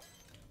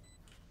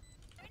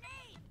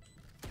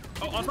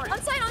 Oh, on site!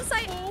 On site, on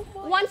site.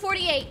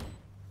 148.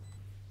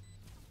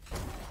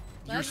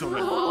 You're so good.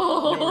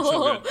 You're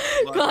so good.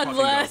 Let's God fucking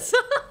bless.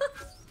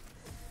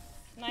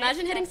 Nice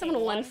Imagine hitting fucking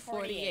someone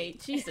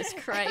 148. Jesus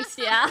Christ,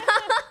 yeah.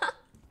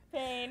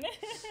 Pain.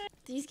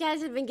 These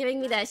guys have been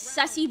giving me that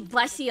sussy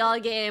bussy all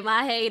game.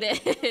 I hate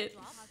it.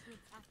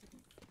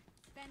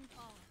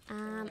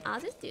 I'll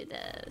just do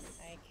this.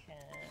 I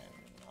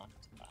cannot.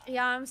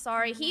 Yeah, I'm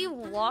sorry. He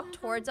walked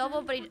towards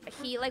elbow, but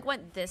he like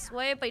went this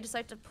way, but he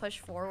decided to push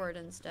forward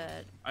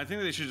instead. I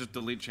think they should just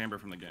delete chamber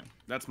from the game.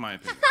 That's my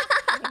opinion.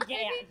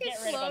 get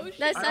rid of him.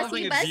 The I don't sussy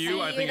think it's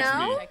you, I Bessie, think you it's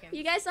know? me.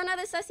 You guys don't know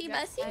the sussy Too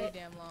Bessie?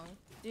 damn long.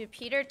 Dude,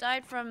 Peter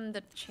died from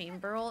the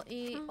chamber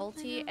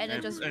ulti, and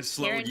it just It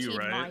slowed guaranteed you,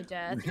 right? my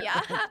death. Yeah.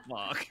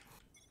 Fuck.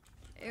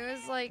 It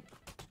was like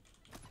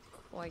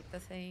quite the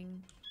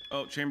thing.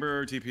 Oh,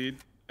 chamber TP'd.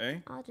 Eh?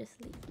 I'll just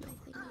leave my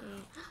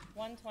thing.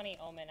 120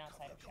 omen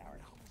outside of shower.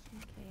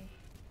 Okay.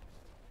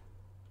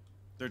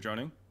 They're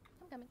droning.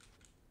 I'm coming.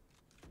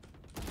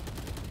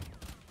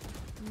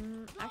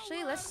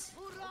 Actually, let's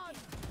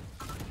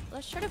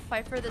try to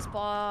fight for this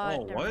bot.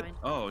 Oh, Never what? mind.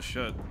 Oh,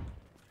 shit.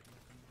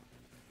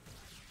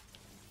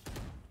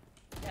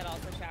 That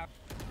also shower.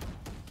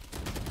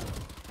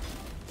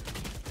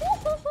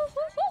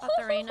 Got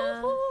the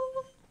Reyna.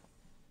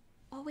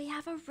 Oh, we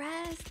have a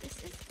res.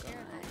 This is good.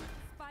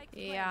 Spike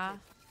Yeah.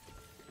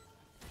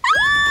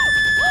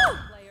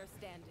 player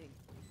standing.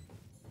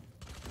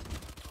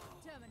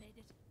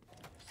 Terminated.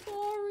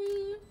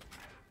 Sorry.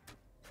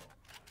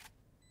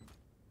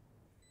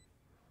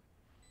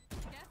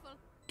 Careful.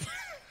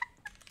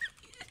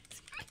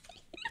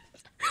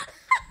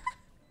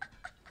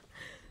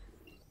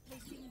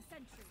 Placing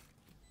sentry.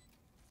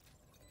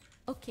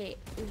 Okay,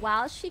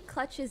 while she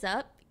clutches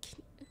up,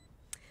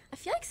 I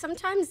feel like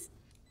sometimes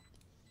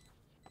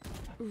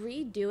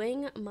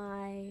redoing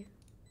my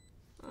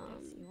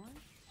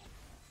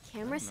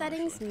camera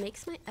settings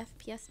makes my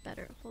FPS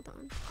better. Hold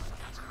on.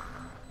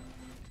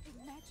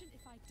 Imagine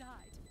if I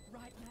died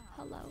right now.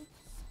 Hello.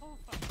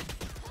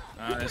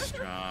 Nice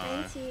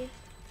try. Thank you.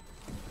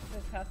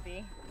 This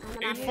puppy. I'm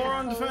gonna 8-4 have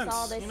on to close all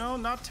defense. this, You know,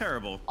 not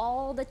terrible.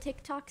 all the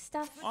TikTok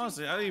stuff.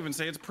 Honestly, I'd even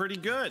say it's pretty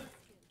good.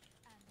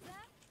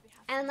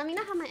 And let me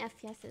know how my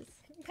FPS is.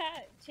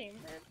 That chamber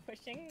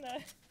pushing the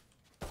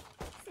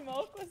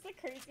smoke was the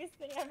craziest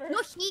thing ever. No,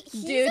 he's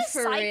Dude, a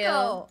for psycho.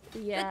 real.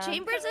 Yeah. The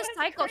chamber's a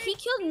psycho. He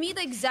killed me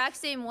the exact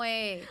same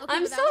way. Okay,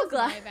 I'm but that so was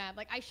glad. My bad.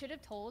 Like, I should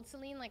have told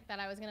Celine, like, that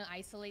I was gonna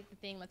isolate the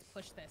thing. Let's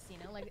push this, you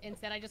know? Like,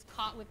 instead I just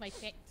caught with my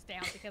face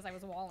down because I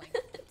was walling.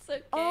 It's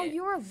okay. Oh,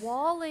 you were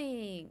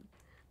walling.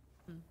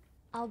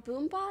 I'll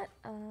boombot,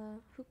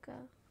 hookah.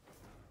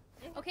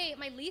 Okay,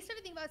 my least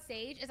favorite thing about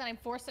Sage is that I'm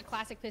forced to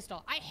classic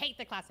pistol. I hate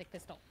the classic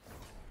pistol.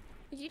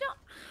 You don't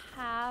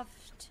have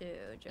to,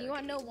 Jody. You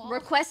want no wall?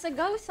 Request a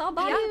ghost, I'll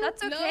buy Yeah, you.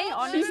 that's okay. No,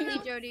 Honestly, no,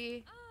 no.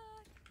 Jody.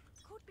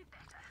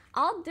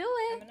 I'll do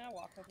I'm it. gonna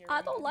walk with your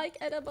I don't room. like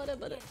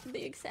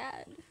being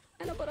sad.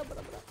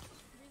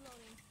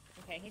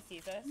 Okay, he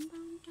sees us.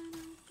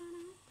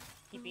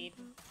 He beat.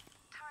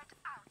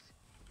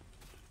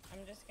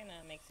 I'm just gonna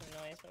make some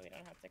noise so we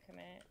don't have to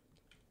commit.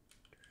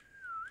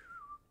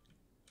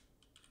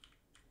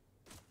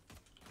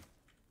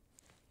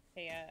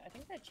 Hey, I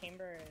think that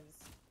chamber is...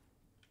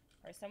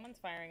 Or someone's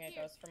firing a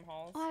ghost from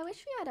halls. Oh, I wish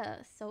we had a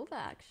Sova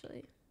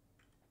actually.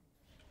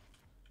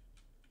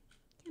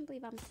 Can't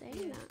believe I'm saying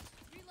that.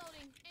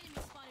 Reloading. Enemy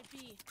spotted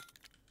B.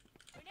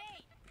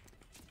 Grenade.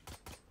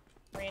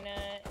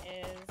 Reyna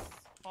is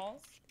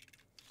halls.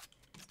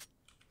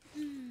 What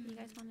do you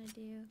guys want to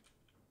do?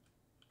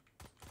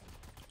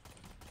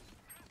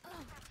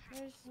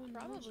 There's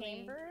probably...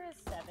 Chamber is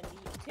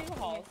 72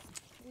 halls.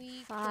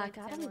 We Fuck,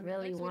 could I have don't one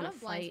really next. We wanna don't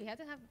have blinds. fight. We had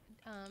to have,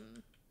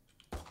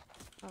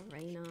 A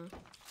Reyna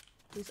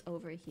who's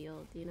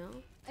overhealed, you know?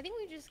 I think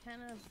we just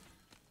kind of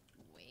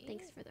wait.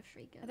 Thanks for the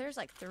free gift. There's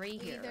like 3 We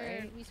here, either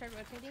right? we start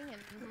rotating and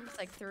It's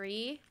like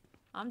 3.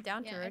 I'm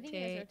down to yeah, I think you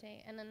guys rotate.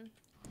 rotate and then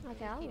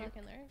Okay, I'll Peter look.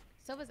 can lure.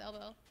 Silva's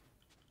elbow.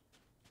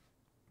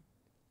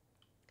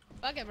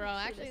 Fuck it, bro.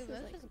 Actually, this is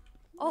let's like- just.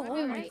 Oh, might oh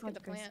be my alright god,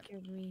 with the you guys plant.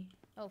 scared me.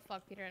 Oh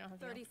fuck, Peter, I don't have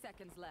 30 heal.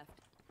 seconds left.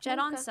 Jet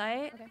on Okay.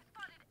 site. Okay.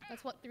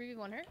 That's what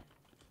 3v1 her.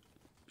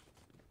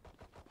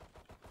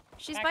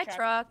 She's Back by truck.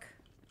 truck.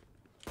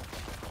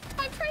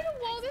 I'm trying to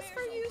wall this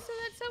for you so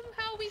that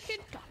somehow we could.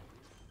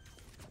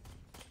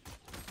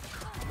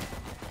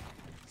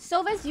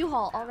 Sova's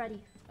U-Haul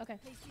already. Okay.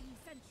 Placing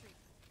sentry.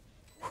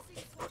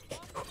 Placing sword.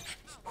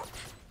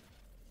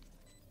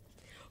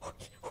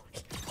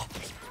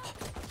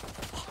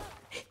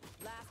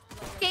 Last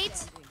player Gate.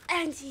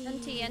 standing.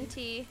 NT. NT.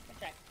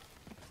 Okay.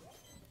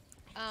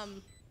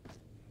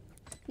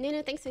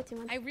 Nunu, thanks for 2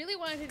 months. I really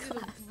wanted to do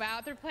the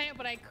Valor plant,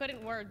 but I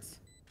couldn't words.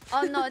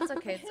 Oh no, it's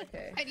okay. It's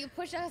okay. And you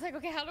pushed. I was like,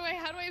 okay, how do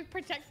I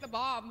protect the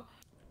bomb?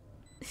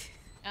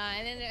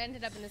 And then it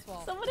ended up in this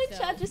wall. Someone in so-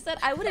 chat just said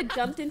I would have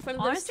jumped in front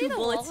of those Honestly, 2 the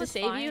bullets wall to was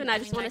save fine. you, and I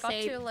just want to I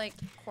say got to like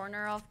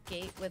corner off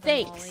gate with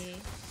Thanks. a molly.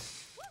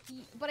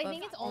 But I But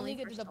think it's only only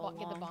good for to so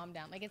get the long. bomb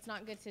down. Like it's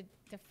not good to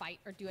fight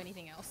or do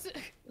anything else.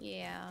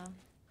 Yeah.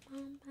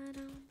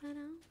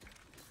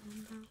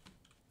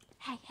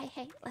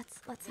 Hey, let's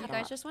You huddle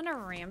guys up. just want to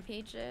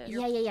rampage it?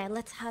 Yeah,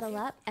 let's huddle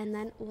up, and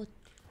then we'll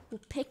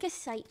pick a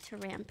site to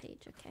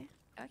rampage, okay?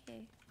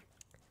 Okay.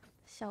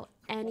 So,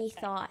 any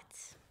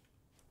thoughts?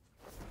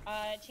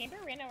 Chamber,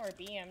 Reyna, or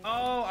B? Oh,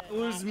 I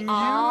was muted.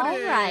 All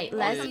right,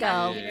 let's Okay,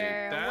 go.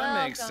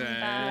 That makes Welcome sense.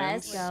 back.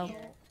 Let's go.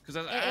 Because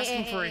I was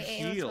asking for a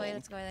heal.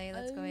 Let's go.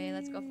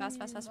 Let's go. Fast.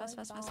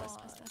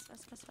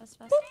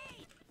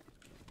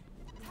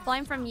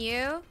 Flying from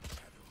you.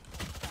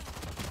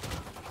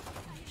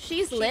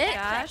 She's lit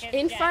dashed.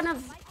 in front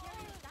of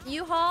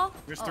U-Haul.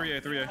 There's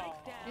 3A, 3A.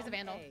 He's a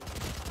vandal.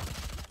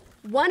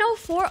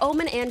 104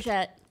 Omen and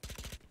Jet.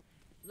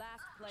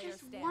 Last player Just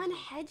standing. one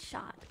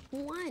headshot.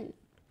 One.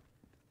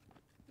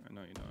 I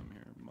know you know I'm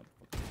here,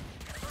 motherfucker.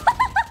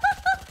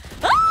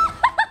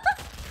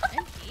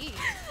 MP.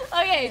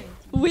 Okay,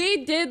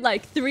 we did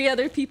like 3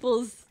 other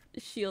people's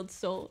shields,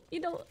 so you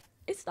know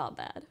it's not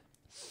bad.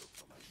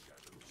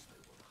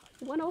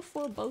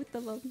 104 both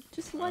of them.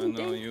 Just one I know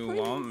day, you please.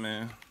 want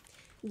me.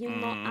 You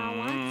know I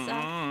want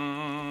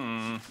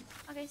some.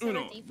 Okay, so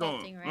we're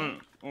defaulting, right?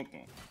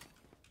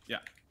 Yeah.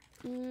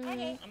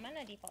 Okay, I'm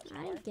gonna default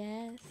I shower.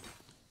 guess.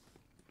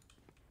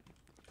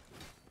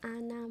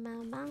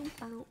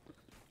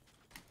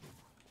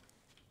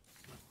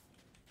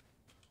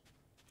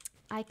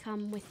 I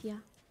come with ya.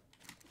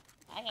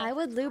 Okay. I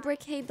would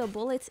lubricate the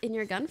bullets in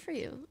your gun for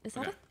you. Is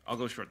that Okay, I'll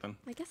go short then.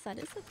 I guess that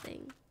is a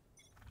thing.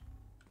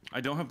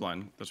 I don't have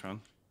blind this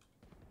round.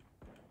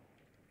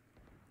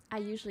 I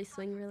usually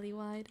swing really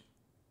wide.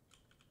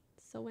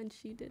 So when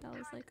she did, I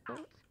was like,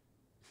 oh.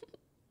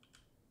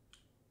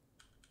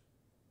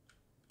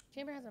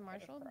 Chamber has a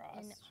marshal in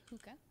Cross.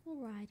 hookah.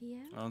 Alrighty,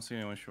 yeah. I don't see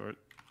anyone short.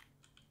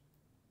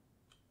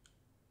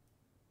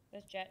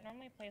 This Jet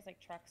normally plays like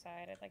truck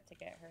side. I'd like to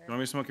get her. You want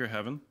me to smoke your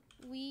heaven?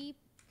 We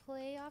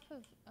play off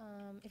of,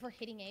 if we're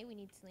hitting A, we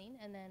need Celine,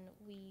 and then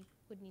we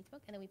would need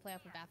smoke, and then we play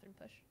off of bathroom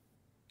push.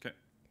 Okay.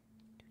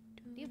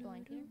 Do you have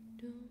blind,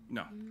 Peter?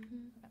 No.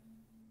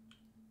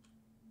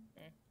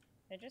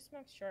 They just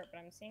smoked short, but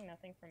I'm seeing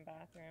nothing from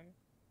bathroom.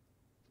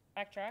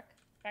 Back truck.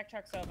 Back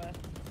truck Sova.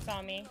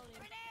 Saw me.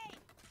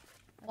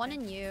 One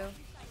in you.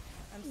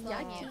 I'm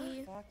slowing you.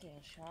 Yucky.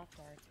 Fucking shock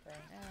darts, bro.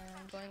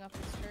 I'm going off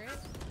the turret.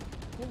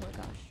 Oh my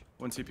gosh.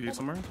 One CPU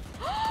somewhere.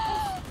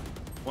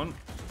 One.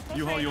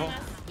 U-Haul, U-Haul.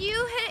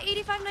 You hit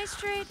 85, nice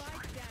trade.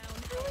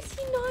 How is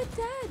he not We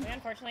dead?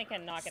 unfortunately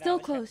can knock it Still out.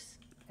 with close.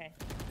 Okay.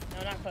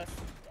 No, not close.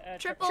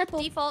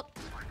 Triple, default.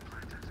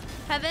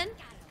 Heaven.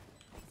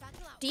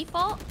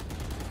 Default.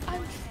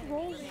 I'm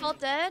trolling. Default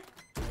dead.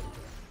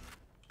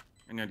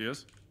 Any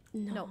ideas?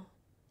 No.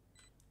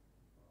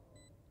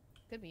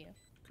 Could be you.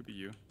 Could be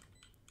you.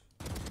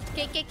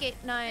 Get.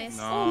 Nice.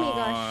 Oh my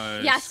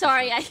gosh. Yeah,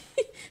 sorry. I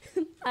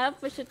have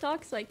push to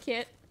talk, so I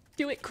can't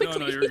do it quickly.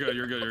 No, you're good.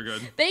 You're good. You're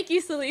good. Thank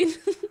you, Celine.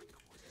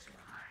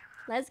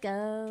 Let's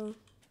go.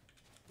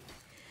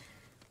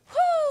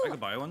 I could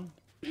buy one.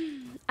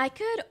 I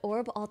could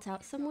orb alt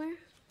out somewhere.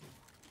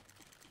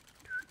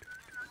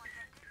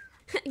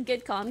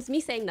 Good comms. Me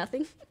saying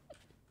nothing.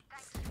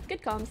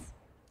 Good comms.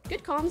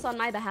 Good comms on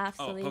my behalf,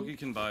 Oh, Celine. Poki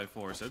can buy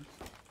 4, Sid.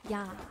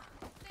 Yeah.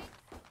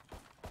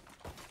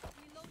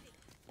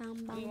 Do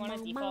you want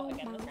to default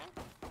again this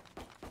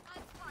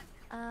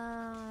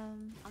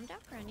round? I'm down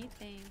for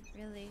anything,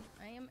 really.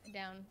 I am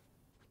down.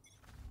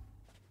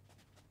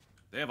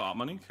 They have op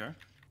money. Okay.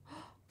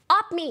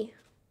 Op me!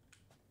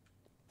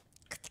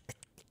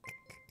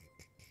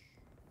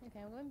 Okay,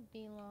 I'm going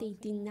B long. They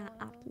did not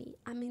op me.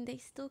 I mean, they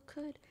still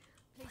could.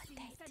 But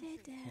they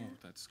didn't. Oh,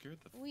 that scared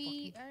the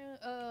We,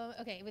 fucking...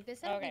 okay, with this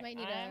setup, Okay, we might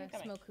need I'm a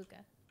coming. smoke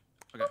hookah.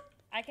 Okay.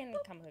 I can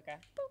come hookah.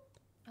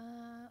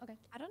 Okay.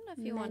 I don't know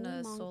if you want to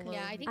Many solo. monkeys.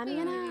 Yeah, I think I'm we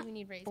gonna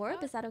need raise orb.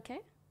 spot. Is that okay?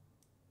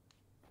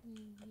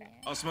 Yeah.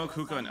 I'll smoke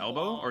hookah and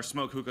elbow, or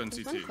smoke hookah and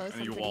There's CT, one close,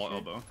 and I'm you pretty wall sure.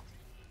 elbow.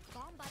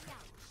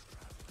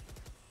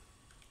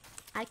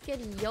 I could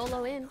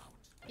YOLO in.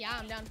 Yeah,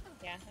 I'm down.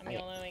 Yeah, I'm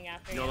YOLOing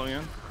after you. Yellowing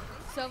in.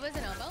 Sova's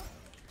an elbow.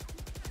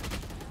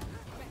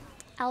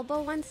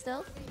 Elbow one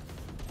still.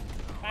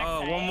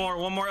 Backside.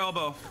 One more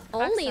elbow.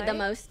 Only the Backside.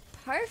 most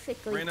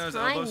perfectly Reyna's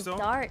elbow timed still?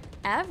 dart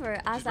ever.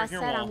 As She's I breaking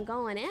said, your wall. I'm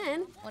going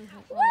in. One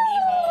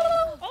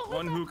Default.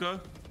 One hookah.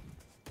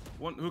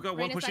 One hookah. One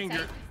Reyna's pushing.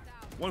 backside.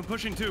 One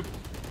pushing tube.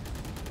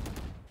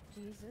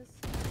 Jesus.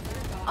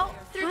 Oh,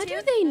 through How two.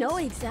 do they know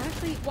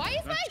exactly? Why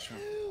is my... Nice try.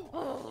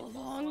 Oh,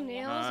 long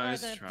nails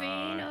Nice are the try.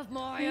 bane of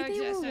my Who they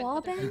were existence.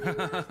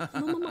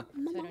 wallbanging?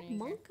 Mama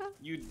Monka?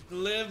 You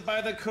live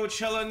by the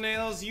Coachella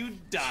nails, you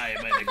die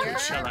by the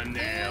Coachella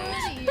nails.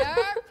 Yeah.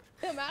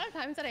 The amount of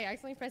times that I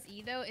accidentally press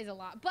E though is a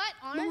lot. But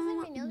honestly,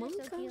 my nails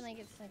are so Monka? cute. Like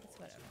it's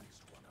whatever.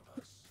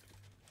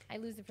 I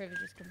lose the privilege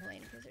to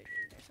complain because they're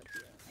so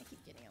cute. I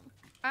keep getting them.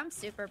 I'm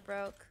super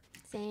broke.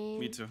 Same.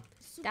 Me too.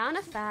 Down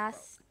a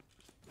fast.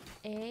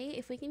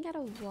 If we can get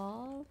a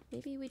wall,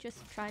 maybe we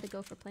just try to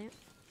go for plant.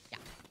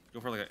 Go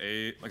for like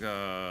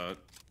the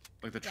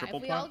Yeah, triple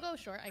if we all plant. go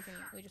short,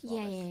 we just wall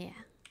Yeah, this. yeah,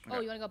 yeah.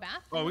 Oh, you want to go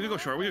bath? Oh, we can go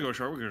short. We can go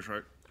short. We can go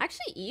short.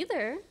 Actually,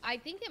 either. I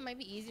think it might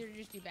be easier to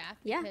just do bath.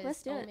 Yeah, because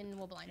let's do it. Omen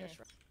will blind us.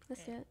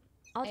 Let's do it.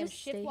 I'll I am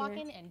just stay shift here.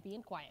 walking and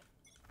being quiet.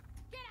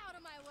 Get out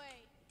of my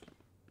way.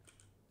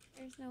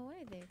 There's no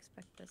way they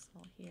expect us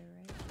all here,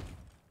 right?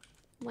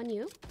 One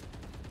you.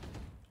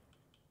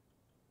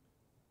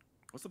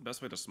 What's the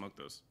best way to smoke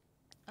those?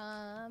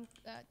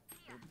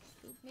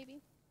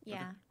 Maybe.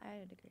 Yeah,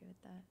 I'd agree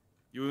with that.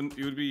 You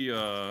would be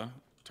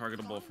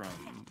targetable from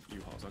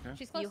U-Hauls, okay?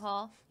 She's close.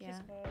 U-Haul, yeah.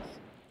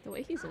 The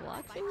way he's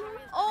watching. I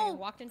Oh!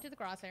 walked into the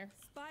crosshair.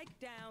 Spike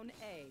down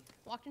A.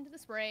 Walked into the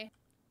spray.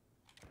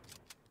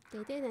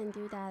 They didn't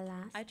do that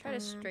last I tried to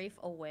time. strafe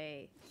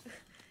away,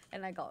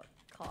 and I got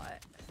hot.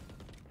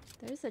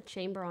 There's a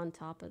chamber on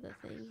top of the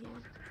thing here.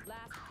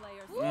 Last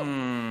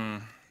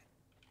player.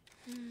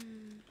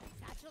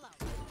 Satchel out.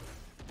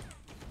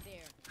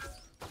 There.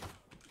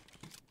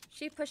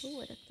 She pushed. Who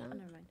would've Oh, thought?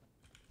 never mind.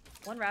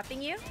 One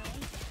wrapping you.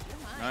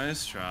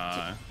 Nice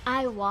try.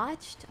 I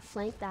watched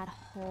Flank that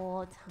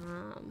whole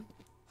time.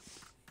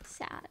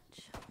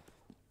 Savage.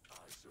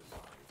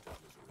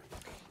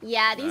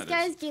 Yeah, these That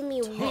guys give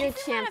me weird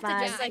champ have to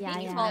vibes. just, like, Yeah,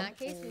 In yeah. that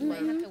case, we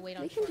might have to wait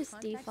on We can short just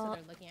contact, so default.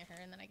 they're looking at her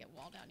and then I get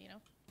walled down, you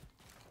know?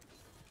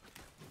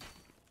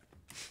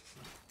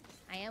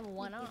 I am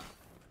one off.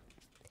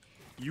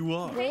 You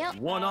are Well,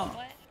 one off.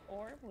 What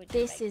orb would you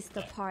This like is to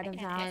the get? part of I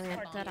can't guess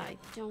Valorant for that you. I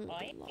don't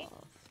Like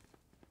love.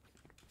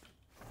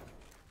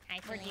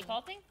 We're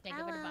defaulting? Yeah,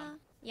 give it a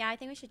bump. Yeah, I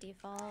think we should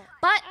default.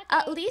 But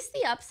at least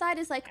the upside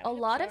is like I a would've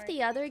lot of short.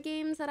 the other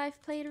games that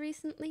I've played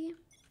recently.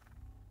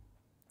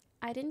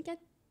 I didn't get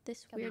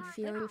this weird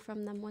feeling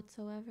from them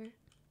whatsoever.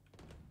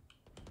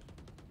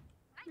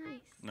 Nice.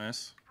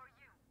 Nice.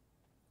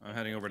 I'm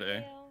heading over to A. I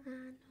know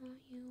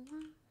you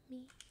want me.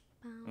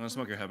 I'm gonna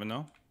smoke your heaven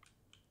now.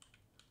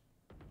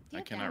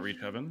 I cannot reach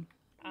heaven.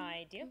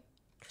 I do.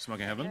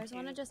 Smoking heaven. There's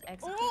one to just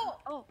execute.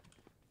 Oh!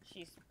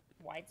 She's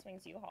wide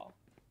swings U-Haul.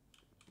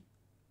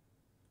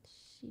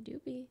 She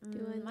do be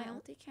doing My that.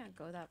 ulti can't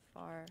go that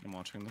far. I'm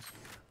watching this.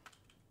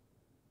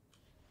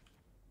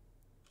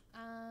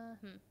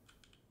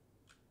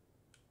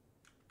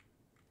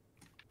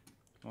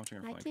 I'm watching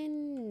her I flank.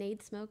 can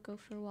nade smoke, go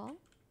for wall.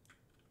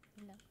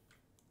 No.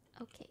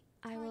 Okay,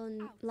 I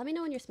will. Let me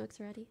know when your smoke's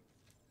ready.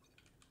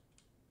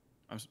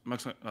 I'm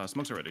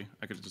smokes already.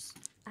 I could just.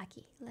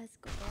 Aki, let's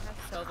go.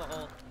 Sova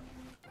ult.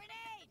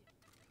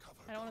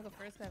 I don't want to go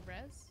first because I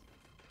have res.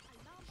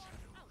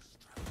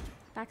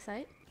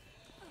 Backside.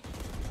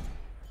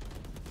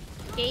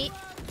 Gate.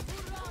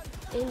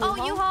 In Oh,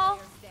 U-Haul.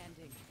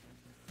 Standing.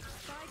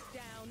 Spike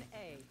down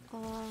A.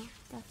 Oh,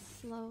 that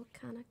slow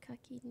kind of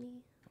cuckied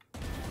me.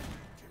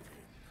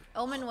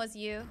 Omen was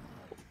you.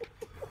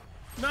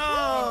 No.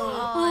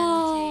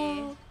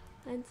 Oh,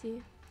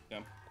 Auntie. Yeah.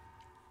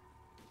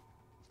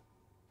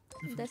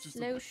 The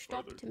slow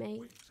stopped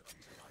me.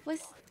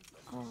 Was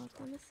oh,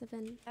 that must have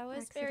been. that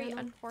was very accidental.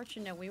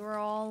 unfortunate. We were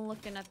all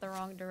looking at the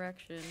wrong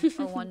direction.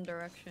 Or one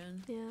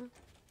direction. Yeah.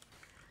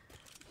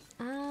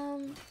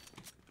 I'm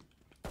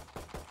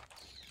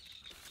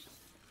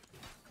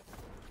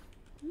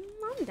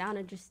down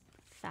to just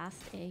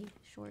fast A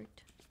short.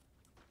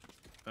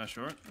 Fast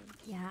short.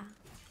 Yeah.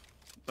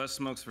 Best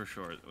smokes for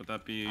short. Would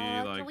that be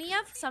Can like? we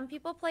have some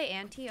people play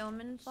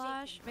anti-omen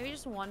flash? Maybe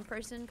just one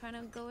person kind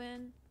of go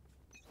in.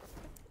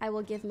 I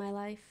will give my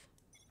life.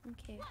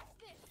 Okay.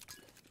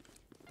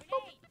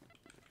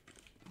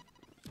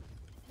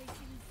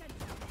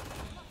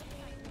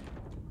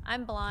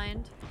 I'm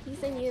blind.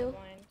 He's in you.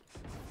 Blind.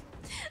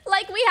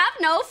 Like we have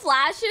no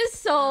flashes,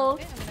 so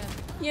Okay, I'm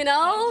gonna... you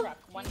know Truck,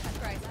 one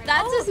touch.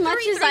 that's as much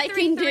as I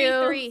can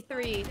do.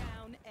 Three.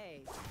 Down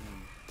A.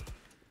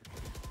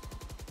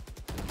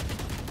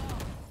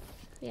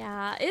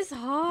 Yeah, it's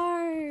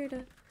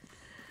hard.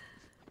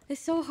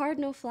 It's so hard,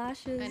 no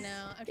flashes. I know.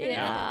 I'm trying to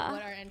Yeah. think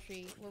what our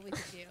entry, what we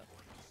could do.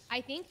 I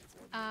think,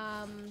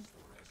 I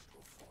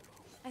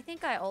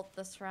think I ult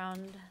this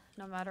round,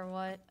 no matter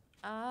what.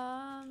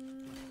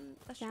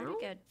 Let's try to Down?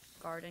 get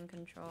garden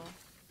control.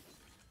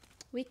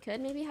 We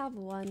could maybe have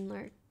one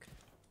lurk.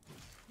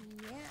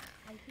 yeah,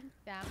 I think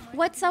that might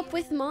What's be up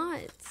with a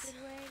mods?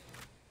 good way.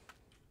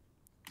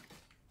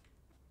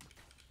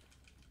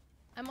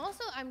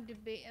 I'm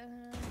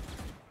debating.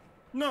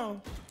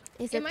 No.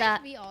 Is It it might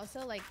that be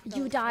also like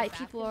you the die, bath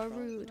people are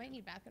control. rude? You might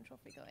need bath control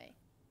if we go A.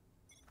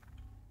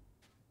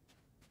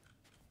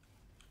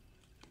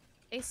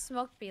 They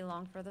smoked B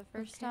long for the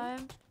first Okay.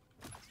 time.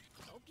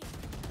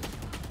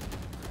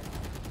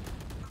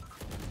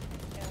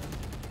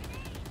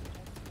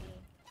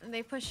 And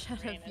they pushed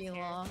out Rain of is B here.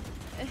 long.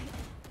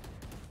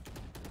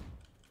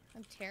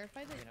 I'm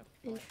terrified they're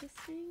gonna.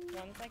 interesting?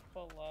 One's like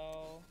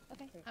below.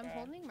 Okay, I'm Hookah.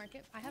 holding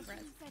market. I have res.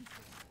 Can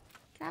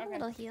I have Okay. a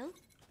little heal?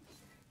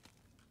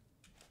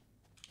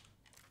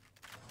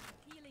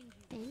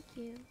 Thank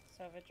you.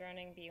 Sova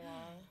droning B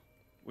long.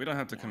 We don't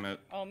have to commit.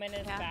 Omen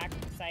is Yeah. back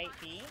site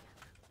B.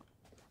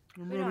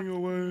 I'm We don't running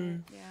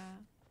away. Yeah.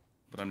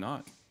 But I'm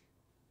not.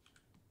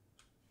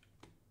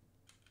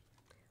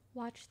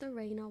 Watch the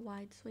Reyna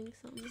wide swing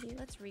some here.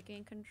 Let's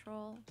regain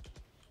control.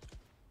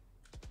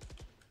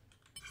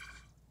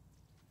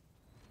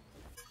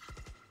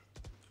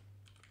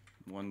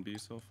 One B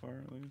so far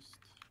at least.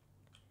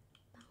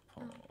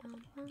 Oh,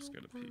 let's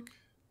get a peek.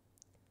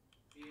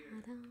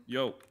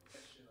 Yo.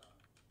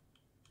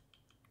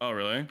 Oh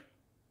really?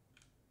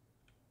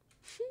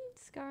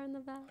 Scar in the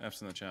back.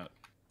 F's in the chat.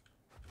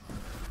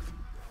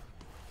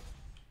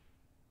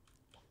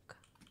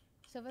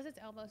 Silva's its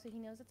elbow, so he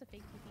knows it's a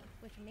fake TP,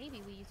 which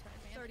maybe we use for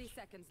advantage. 30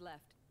 seconds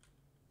left.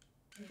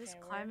 I'm just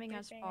Okay, we're climbing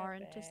as creeping far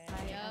up into A. sight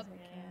as Yep. we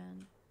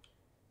can.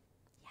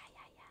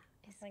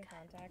 It's Playing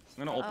good. contact.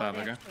 I'm gonna ult bath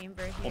there's again.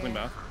 chamber Open here.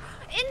 bath.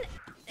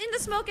 In the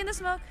smoke, in the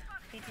smoke.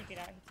 He TP'd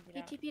out. He TP'd He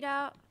out. TP'd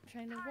out.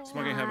 Trying to wall.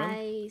 Smoking heaven.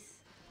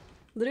 Nice.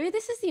 Literally,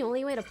 this is the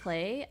only way to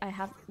play. I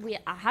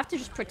have to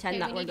just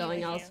pretend that we're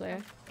going elsewhere.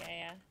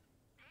 Yeah.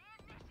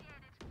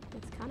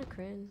 It's kind of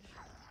cringe.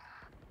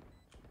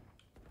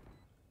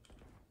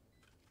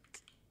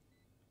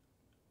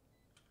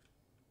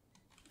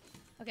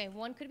 Okay,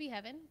 one could be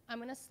heaven. I'm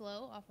gonna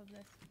slow off of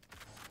this.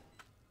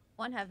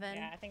 One heaven.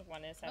 Yeah, I think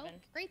one is heaven. Oh,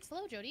 great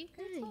slow, Jody.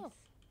 Great slow.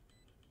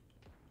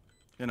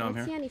 You know, I I'm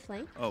don't here. see any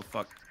flank. Oh,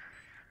 fuck.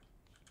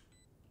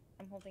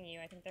 I'm holding you.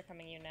 I think they're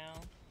coming you now.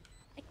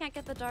 I can't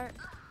get the dart.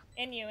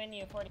 In you,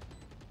 40.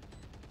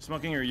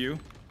 Smoking or you?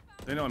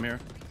 They know I'm here.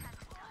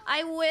 I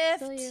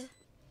Still you. whiffed.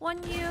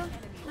 One you.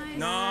 Nice.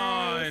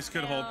 Nice.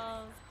 Good hold.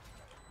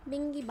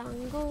 Bingy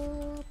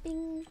bongo,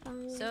 bing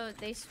bong. So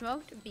they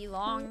smoked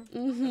belong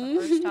Mm-hmm.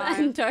 first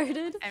time. And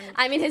darted. And-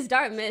 I mean, his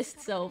dart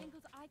missed, so.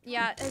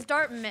 Yeah, his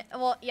dart.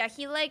 Well, yeah,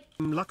 he like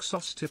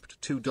Luxos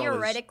tipped $2.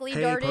 theoretically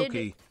Hey darted,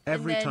 Pokey,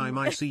 every and then time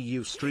I see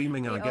you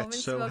streaming I they get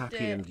almost so smoked happy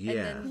it, and yeah.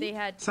 then they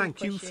had to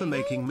Thank you push for it.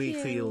 making me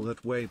Thank feel you.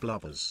 that way,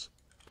 blubbers.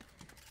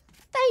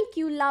 Thank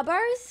you,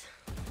 lubbers.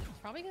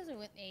 Probably because we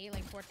went A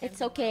like 4 times. It's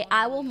in a okay. row.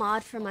 I will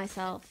mod for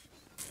myself.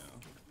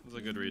 That was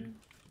a good read.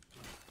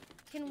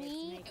 Can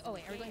we? Oh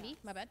wait, are we going B?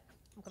 My bad.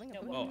 I'm coming. I'm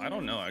coming. Oh, I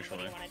don't know What do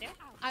actually. you want to do?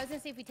 I was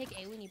gonna say if we take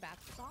A, we need bath.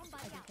 I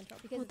can control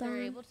because Hold they're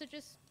on. able to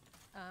just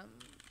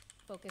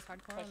focus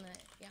hardcore on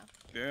the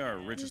They are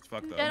rich as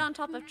fuck though. dead on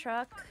top of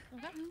truck.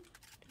 Okay.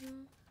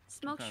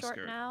 Smoke kinda short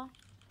scared. now.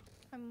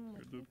 I'm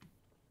with you.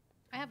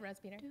 I have res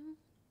Peter.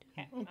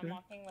 Okay, I'm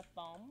walking with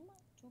bomb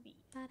to B.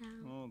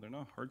 Oh, they're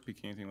not hard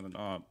peeking anything with an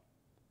op.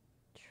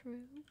 True.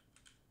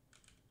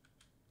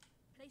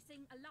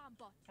 Placing alarm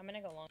bot. I'm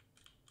gonna go long.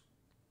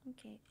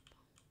 Okay.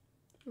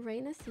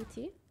 Reina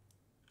CT.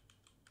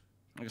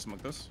 I can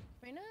smoke this.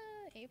 Reyna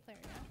A player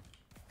now.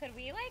 Could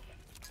we like?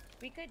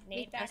 We could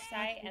nade Make us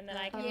backside and then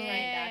I can Yeah. try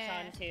and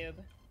dash on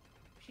tube.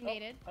 She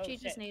naded. Oh, She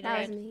shit. just needed That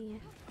was it. me.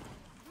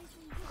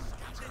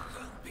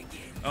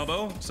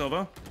 Elbow,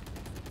 Silva.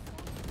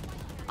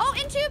 Oh,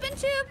 in tube, in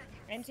tube.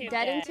 And tube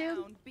Dead in dead. tube.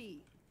 Down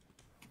B.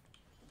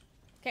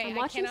 Okay, I'm I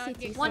watching cannot CT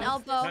get One Close.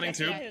 elbow. Planning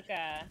tube.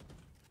 Hookah.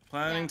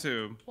 Planning Yeah.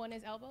 tube. One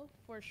is elbow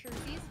for sure.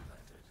 Sees.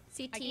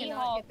 I CT.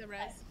 cannot get the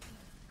res.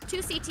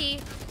 2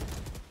 CT.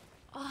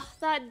 Oh,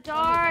 that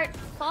dart.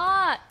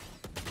 Fuck.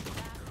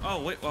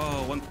 Oh wait.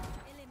 Oh one.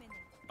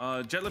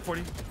 Jet lit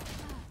 40.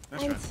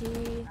 Nice try.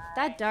 NT.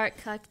 That dart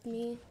cucked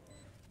me.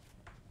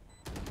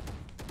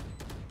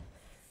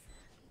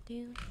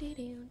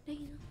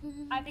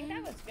 I think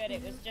that was good.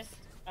 It was just.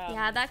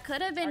 Yeah, that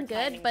could have been our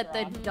good, but the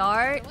timing's wrong.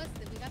 dart. It was.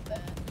 We got the.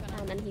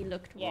 And then he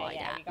looked Yeah, right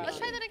yeah, we at got Let's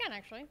me. try that again,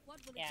 actually.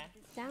 Yeah.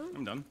 Down.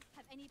 I'm done.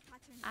 Have any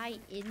pattern? I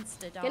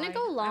insta died. Gonna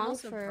go I'm long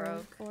also for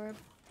broke. orb. Do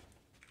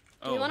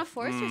Oh, you want to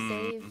force or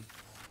save?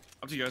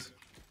 Up to you guys.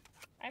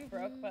 I'm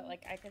broke, but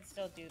like I could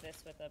still do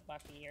this with a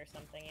Bucky or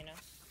something, you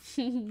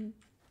know.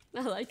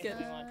 I like it. If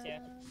you want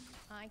to.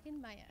 I can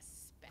buy a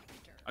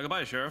Spectre. I could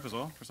buy a sheriff as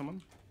well for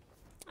someone.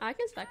 I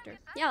can Spectre.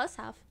 Yeah, let's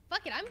have.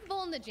 Fuck it, I'm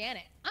bowling the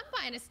Janet. I'm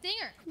buying a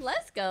Stinger.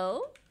 Let's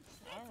go.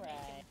 All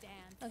right.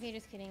 Okay,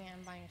 just kidding.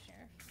 I'm buying a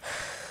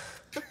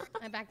Sheriff.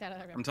 I backed out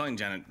of the I'm telling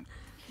Janet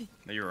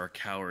that you're a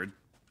coward.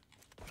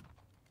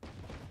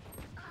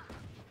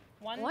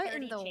 130 What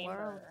in the chamber.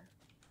 world?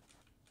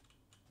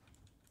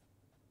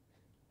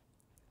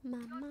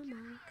 Mama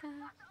Monka.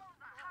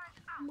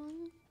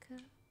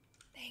 Monka.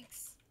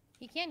 Thanks.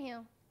 He can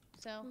heal,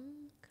 so.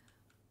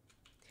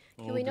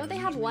 Do we know they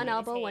have one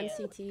elbow, one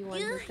CT,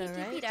 one hookah,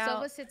 right?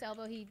 Silva sits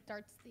elbow, he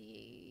darts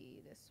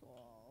this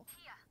wall.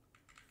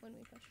 When we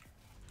push.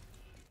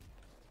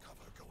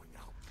 Cover going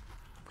out.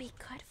 We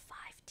could 5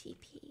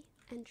 TP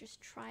and just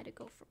try to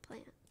go for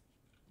plant.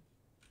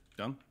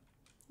 Done?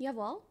 You have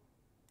wall?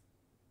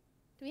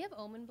 Do we have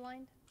Omen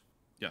blind?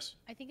 Yes.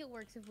 I think it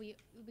works if we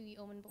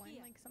Omen blind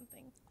like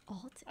something.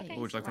 Alt A. What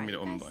would you like for me to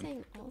Why are you omen guys blind?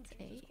 saying Alt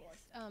A?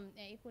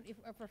 A, if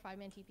for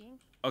 5-man TPing.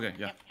 Okay,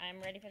 yeah. Yep,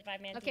 I'm ready for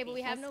 5-man Okay, but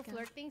we have no Let's go.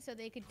 flirt thing, so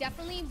they could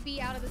definitely be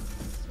out of this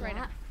right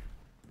now.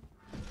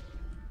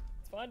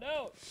 Let's find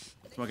out.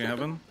 Smoking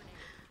heaven.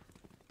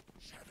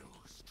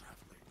 Shadows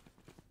traveling.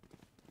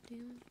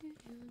 Doom, doom,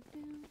 doom,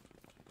 doom.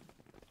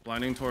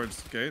 Blinding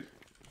towards gate.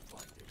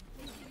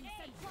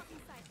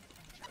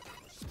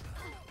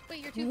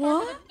 Wait, you're too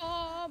far for the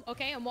bomb.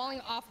 Okay, I'm walling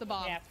off the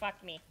bomb. Yeah,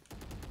 fuck me.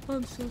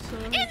 I'm so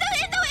sorry. In the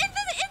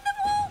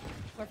wall.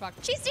 We're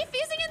fucked. She's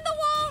defusing in the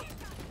wall.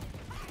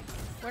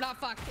 We're not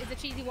fucked. It's a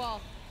cheesy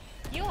wall.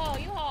 You haul,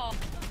 you haul.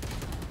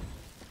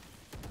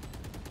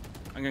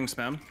 I'm getting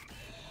spammed.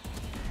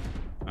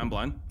 I'm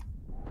blind.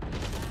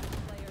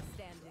 Player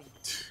standing.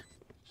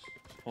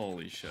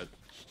 Holy shit.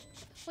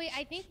 Wait,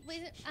 I think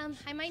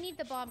I might need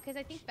the bomb because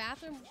I think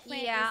bathroom.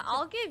 plant Yeah, is the-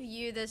 I'll give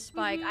you this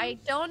spike. I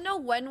don't know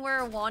when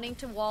we're wanting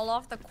to wall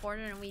off the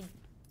corner and we.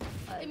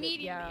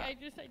 Immediately, yeah. I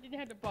didn't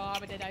have the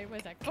bomb, and then I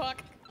was like,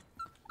 fuck.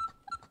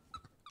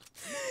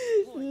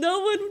 No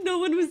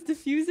one was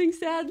diffusing,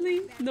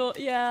 sadly. No,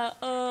 yeah.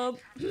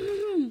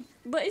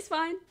 But it's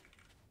fine.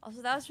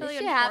 Also, that was really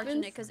shit unfortunate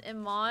happens. because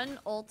Iman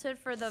ulted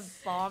for the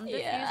bomb diffuser,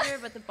 Yeah.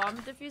 but the bomb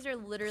diffuser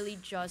literally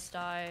just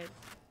died.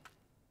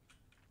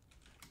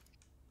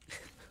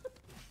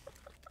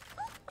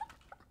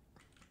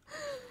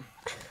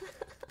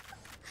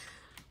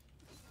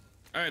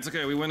 Alright, it's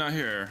okay. We went out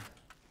here.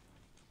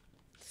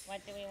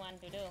 What do we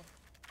want to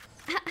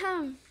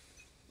do?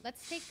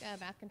 Let's take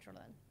bath control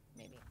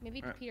then.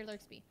 Maybe Alright. Peter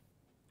lurks B.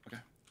 Okay.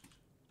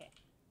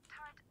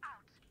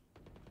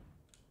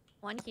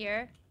 One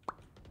here.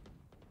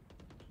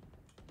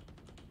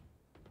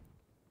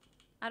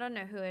 I don't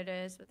know who it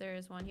is, but there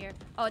is one here.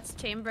 Oh, it's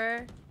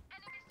chamber.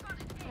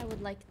 I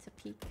would like to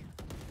peek.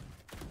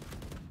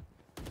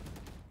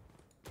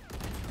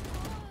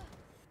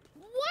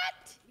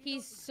 What?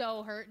 He's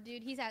so hurt,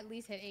 dude. He's at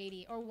least hit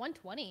 80 or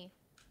 120.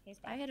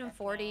 I hit him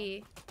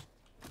 40.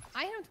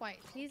 I hit him twice.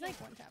 He's like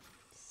one tap.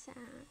 Sad.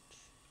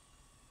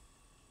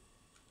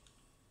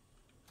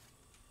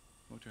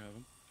 What you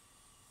having?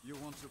 You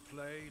want to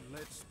play?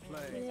 Let's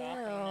play.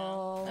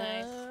 No.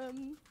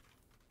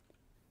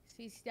 So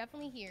he's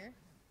definitely here.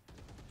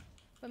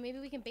 But maybe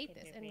we can bait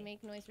this and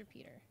make noise for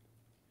Peter.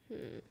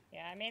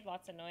 Yeah, I made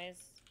lots of noise,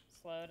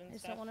 slowed and I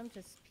just stuff. don't want him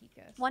to peek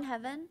us. One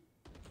heaven.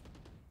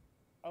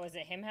 Oh, is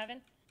it him heaven?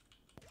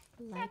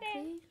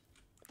 Likely.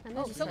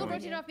 Oh, Solo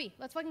rotated off B.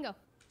 Let's fucking go.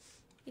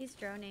 He's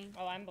droning.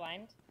 Oh, I'm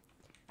blind.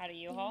 How do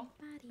you haul?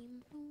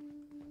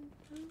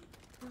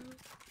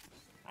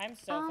 I'm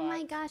so Oh fucked.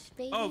 my gosh,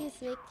 baby Oh, is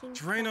making.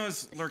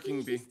 Draina's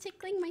lurking B. He's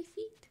tickling my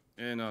feet.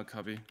 In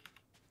cubby.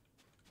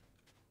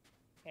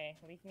 Okay,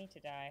 leave me to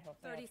die.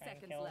 Hopefully 30 I'll try and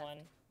seconds kill left. one.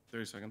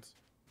 30 seconds.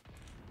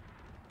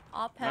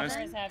 Op Nice. heaven.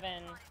 Where's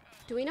heaven?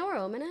 Do we know where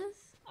Omen is?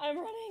 I'm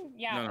running.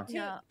 Yeah, No,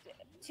 no.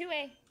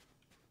 2A.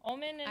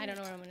 Omen and I don't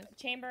know where Omen is.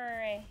 chamber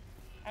are A.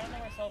 I don't know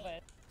where Silva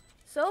is.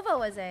 Sova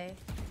was A.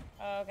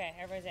 Oh, okay.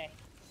 Everybody's A.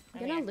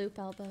 I'm gonna loop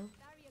elbow.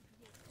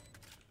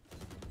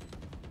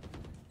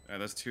 Yeah,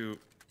 that's 2.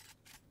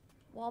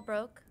 Wall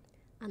broke.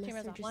 Unless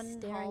Chamber's they're off. just One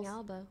staring holes.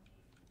 elbow.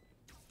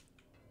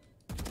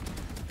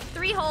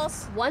 3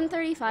 holes.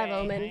 135 Okay,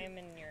 Omen. I'm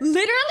in your...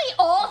 Literally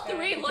all Okay,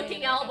 three okay, looking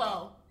okay.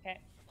 elbow. Okay.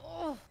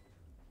 Oh,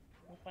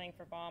 I'm playing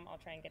for bomb. I'll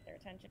try and get their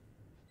attention.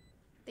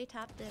 They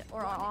tapped it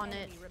or are on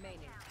it. Enemy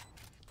remaining.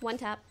 One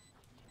tap.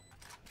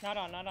 Not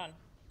on, not on.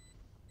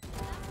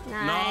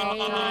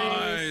 Nice.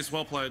 Nice.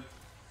 Well played.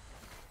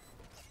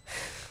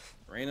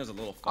 Raina's a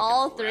little fucking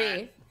All rat.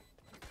 three.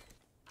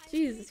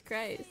 Jesus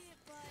Christ.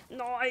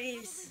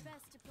 Nice.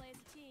 Best to play as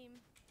a team.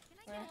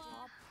 Can I go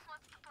up?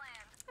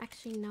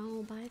 Actually,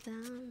 no, by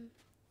them.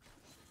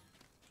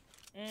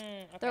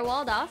 Okay. They're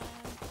walled off.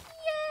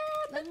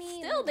 Yeah, but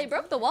still, they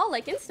broke the wall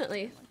like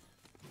instantly.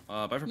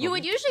 Bye for You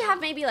would usually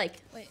have maybe like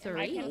Wait, I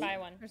three. can buy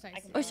one. Or sorry, I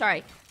can Oh, buy one.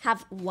 sorry.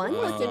 Have one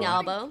looking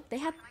elbow. They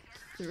had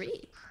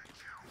three.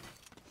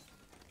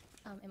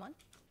 am on.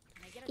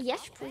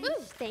 Yes, please.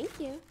 Thank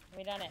you.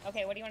 We done it.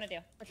 Okay, what do you want to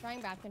do? We're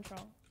trying bath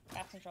control.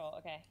 Back control.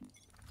 Okay.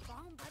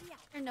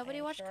 Or nobody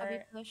Okay, watched sure. Cubby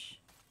push.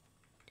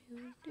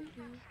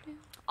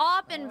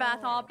 Op in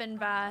bath, op in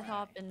bath,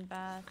 op in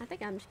bath. I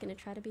think I'm just gonna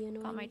try to be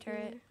annoying. Got my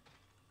turret. here.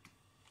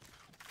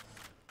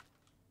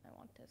 I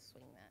want to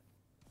swing that.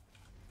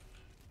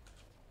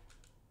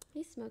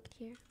 He smoked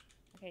here.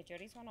 Okay,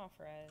 Jody's one off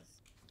res.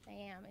 I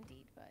am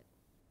indeed, but.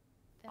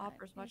 Opper's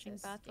that is watching a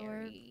bath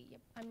scary- orb.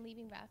 Yep, I'm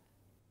leaving bath.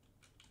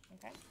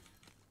 Okay.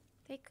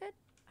 They could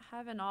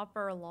have an op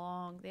or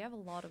long. They have a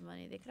lot of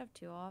money. They could have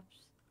 2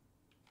 ops.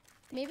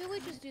 Maybe we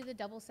just do the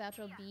double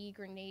satchel B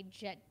grenade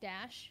jet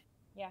dash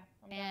Yeah.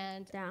 I'm done.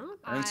 and Down.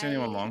 I didn't see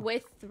anyone long.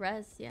 With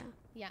res, yeah.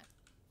 yeah.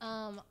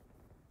 I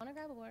wanna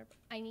grab a orb.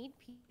 I need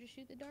Peter to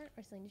shoot the dart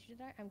or Celine to shoot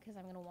the dart because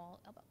I'm gonna wall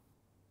elbow.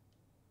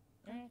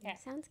 Okay.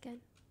 Sounds good.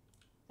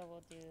 So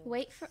we'll do.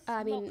 Wait for.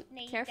 I mean, smoke,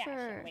 nade, care dash, for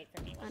and wait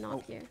for me. an Oh.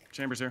 op here.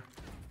 Chambers here.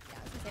 Yeah,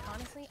 I was gonna say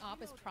honestly,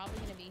 op is probably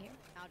gonna be here.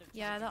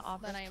 Yeah, the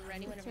op. But I am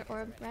ready Is whenever your you guys are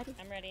orb ready. ready?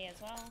 I'm ready as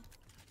well.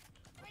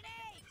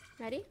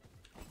 Ready?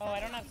 Oh, I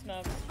don't have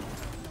smoke.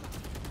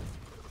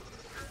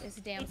 It's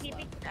damn slow.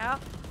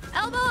 Out.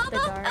 Elbow, elbow,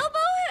 dart. elbow.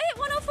 Hit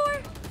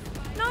 104.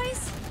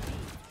 Nice.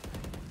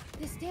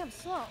 This damn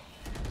slow.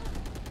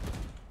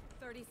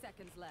 30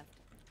 seconds left.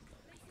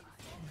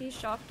 He's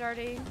shock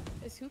darting.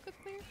 Is hookah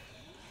clear?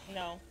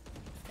 No.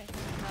 Okay.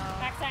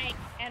 Backside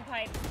and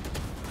pipe.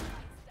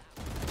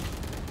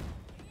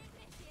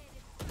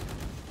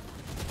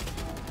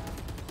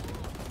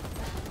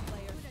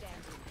 Player standing.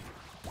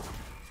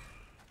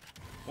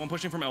 One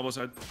pushing from elbow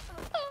side.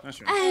 Nice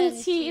try.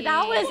 And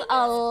that was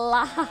a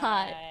lot.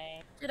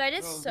 Bye. Dude, I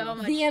did so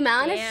much The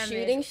amount of damage.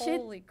 shooting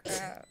shit. Holy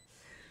crap.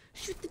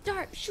 Shoot the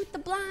dart, shoot the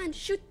blind,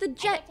 shoot the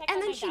jet, check and out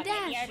then my she dog,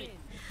 dashed. BRB.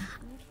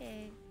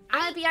 Okay.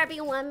 I'm gonna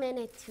BRB 1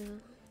 minute too.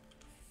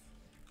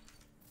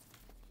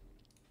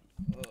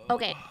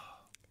 Okay.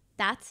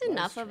 That's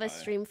enough of a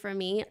stream for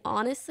me.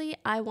 Honestly,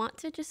 I want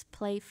to just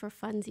play for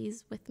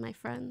funsies with my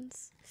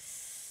friends.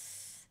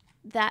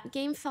 That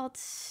game felt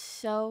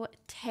so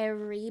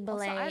terrible.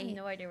 Also, I have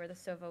no idea where the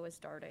Sova was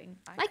darting.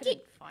 I Like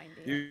couldn't find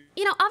it.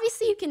 You know,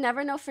 obviously you can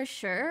never know for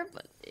sure,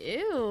 but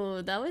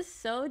ew, that was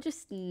so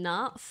just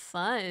not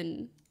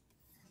fun.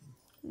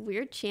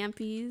 Weird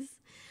champies.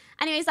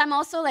 Anyways, I'm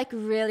also like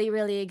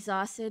really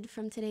exhausted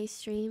from today's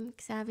stream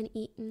because I haven't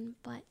eaten,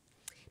 but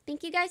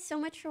thank you guys so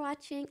much for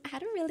watching. I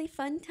had a really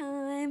fun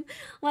time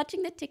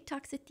watching the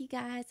TikToks with you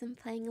guys and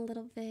playing a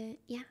little bit.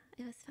 Yeah,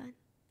 it was fun.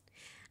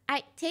 All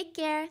right, take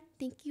care.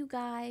 Thank you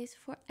guys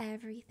for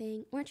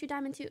everything. Weren't you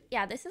Diamond 2?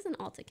 Yeah, this is an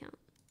alt account.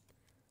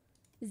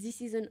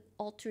 This is an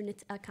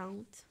alternate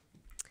account.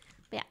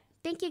 But yeah,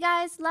 thank you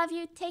guys. Love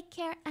you. Take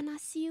care. And I'll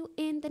see you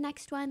in the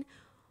next one,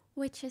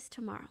 which is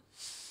tomorrow.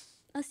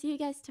 I'll see you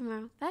guys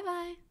tomorrow.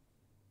 Bye-bye.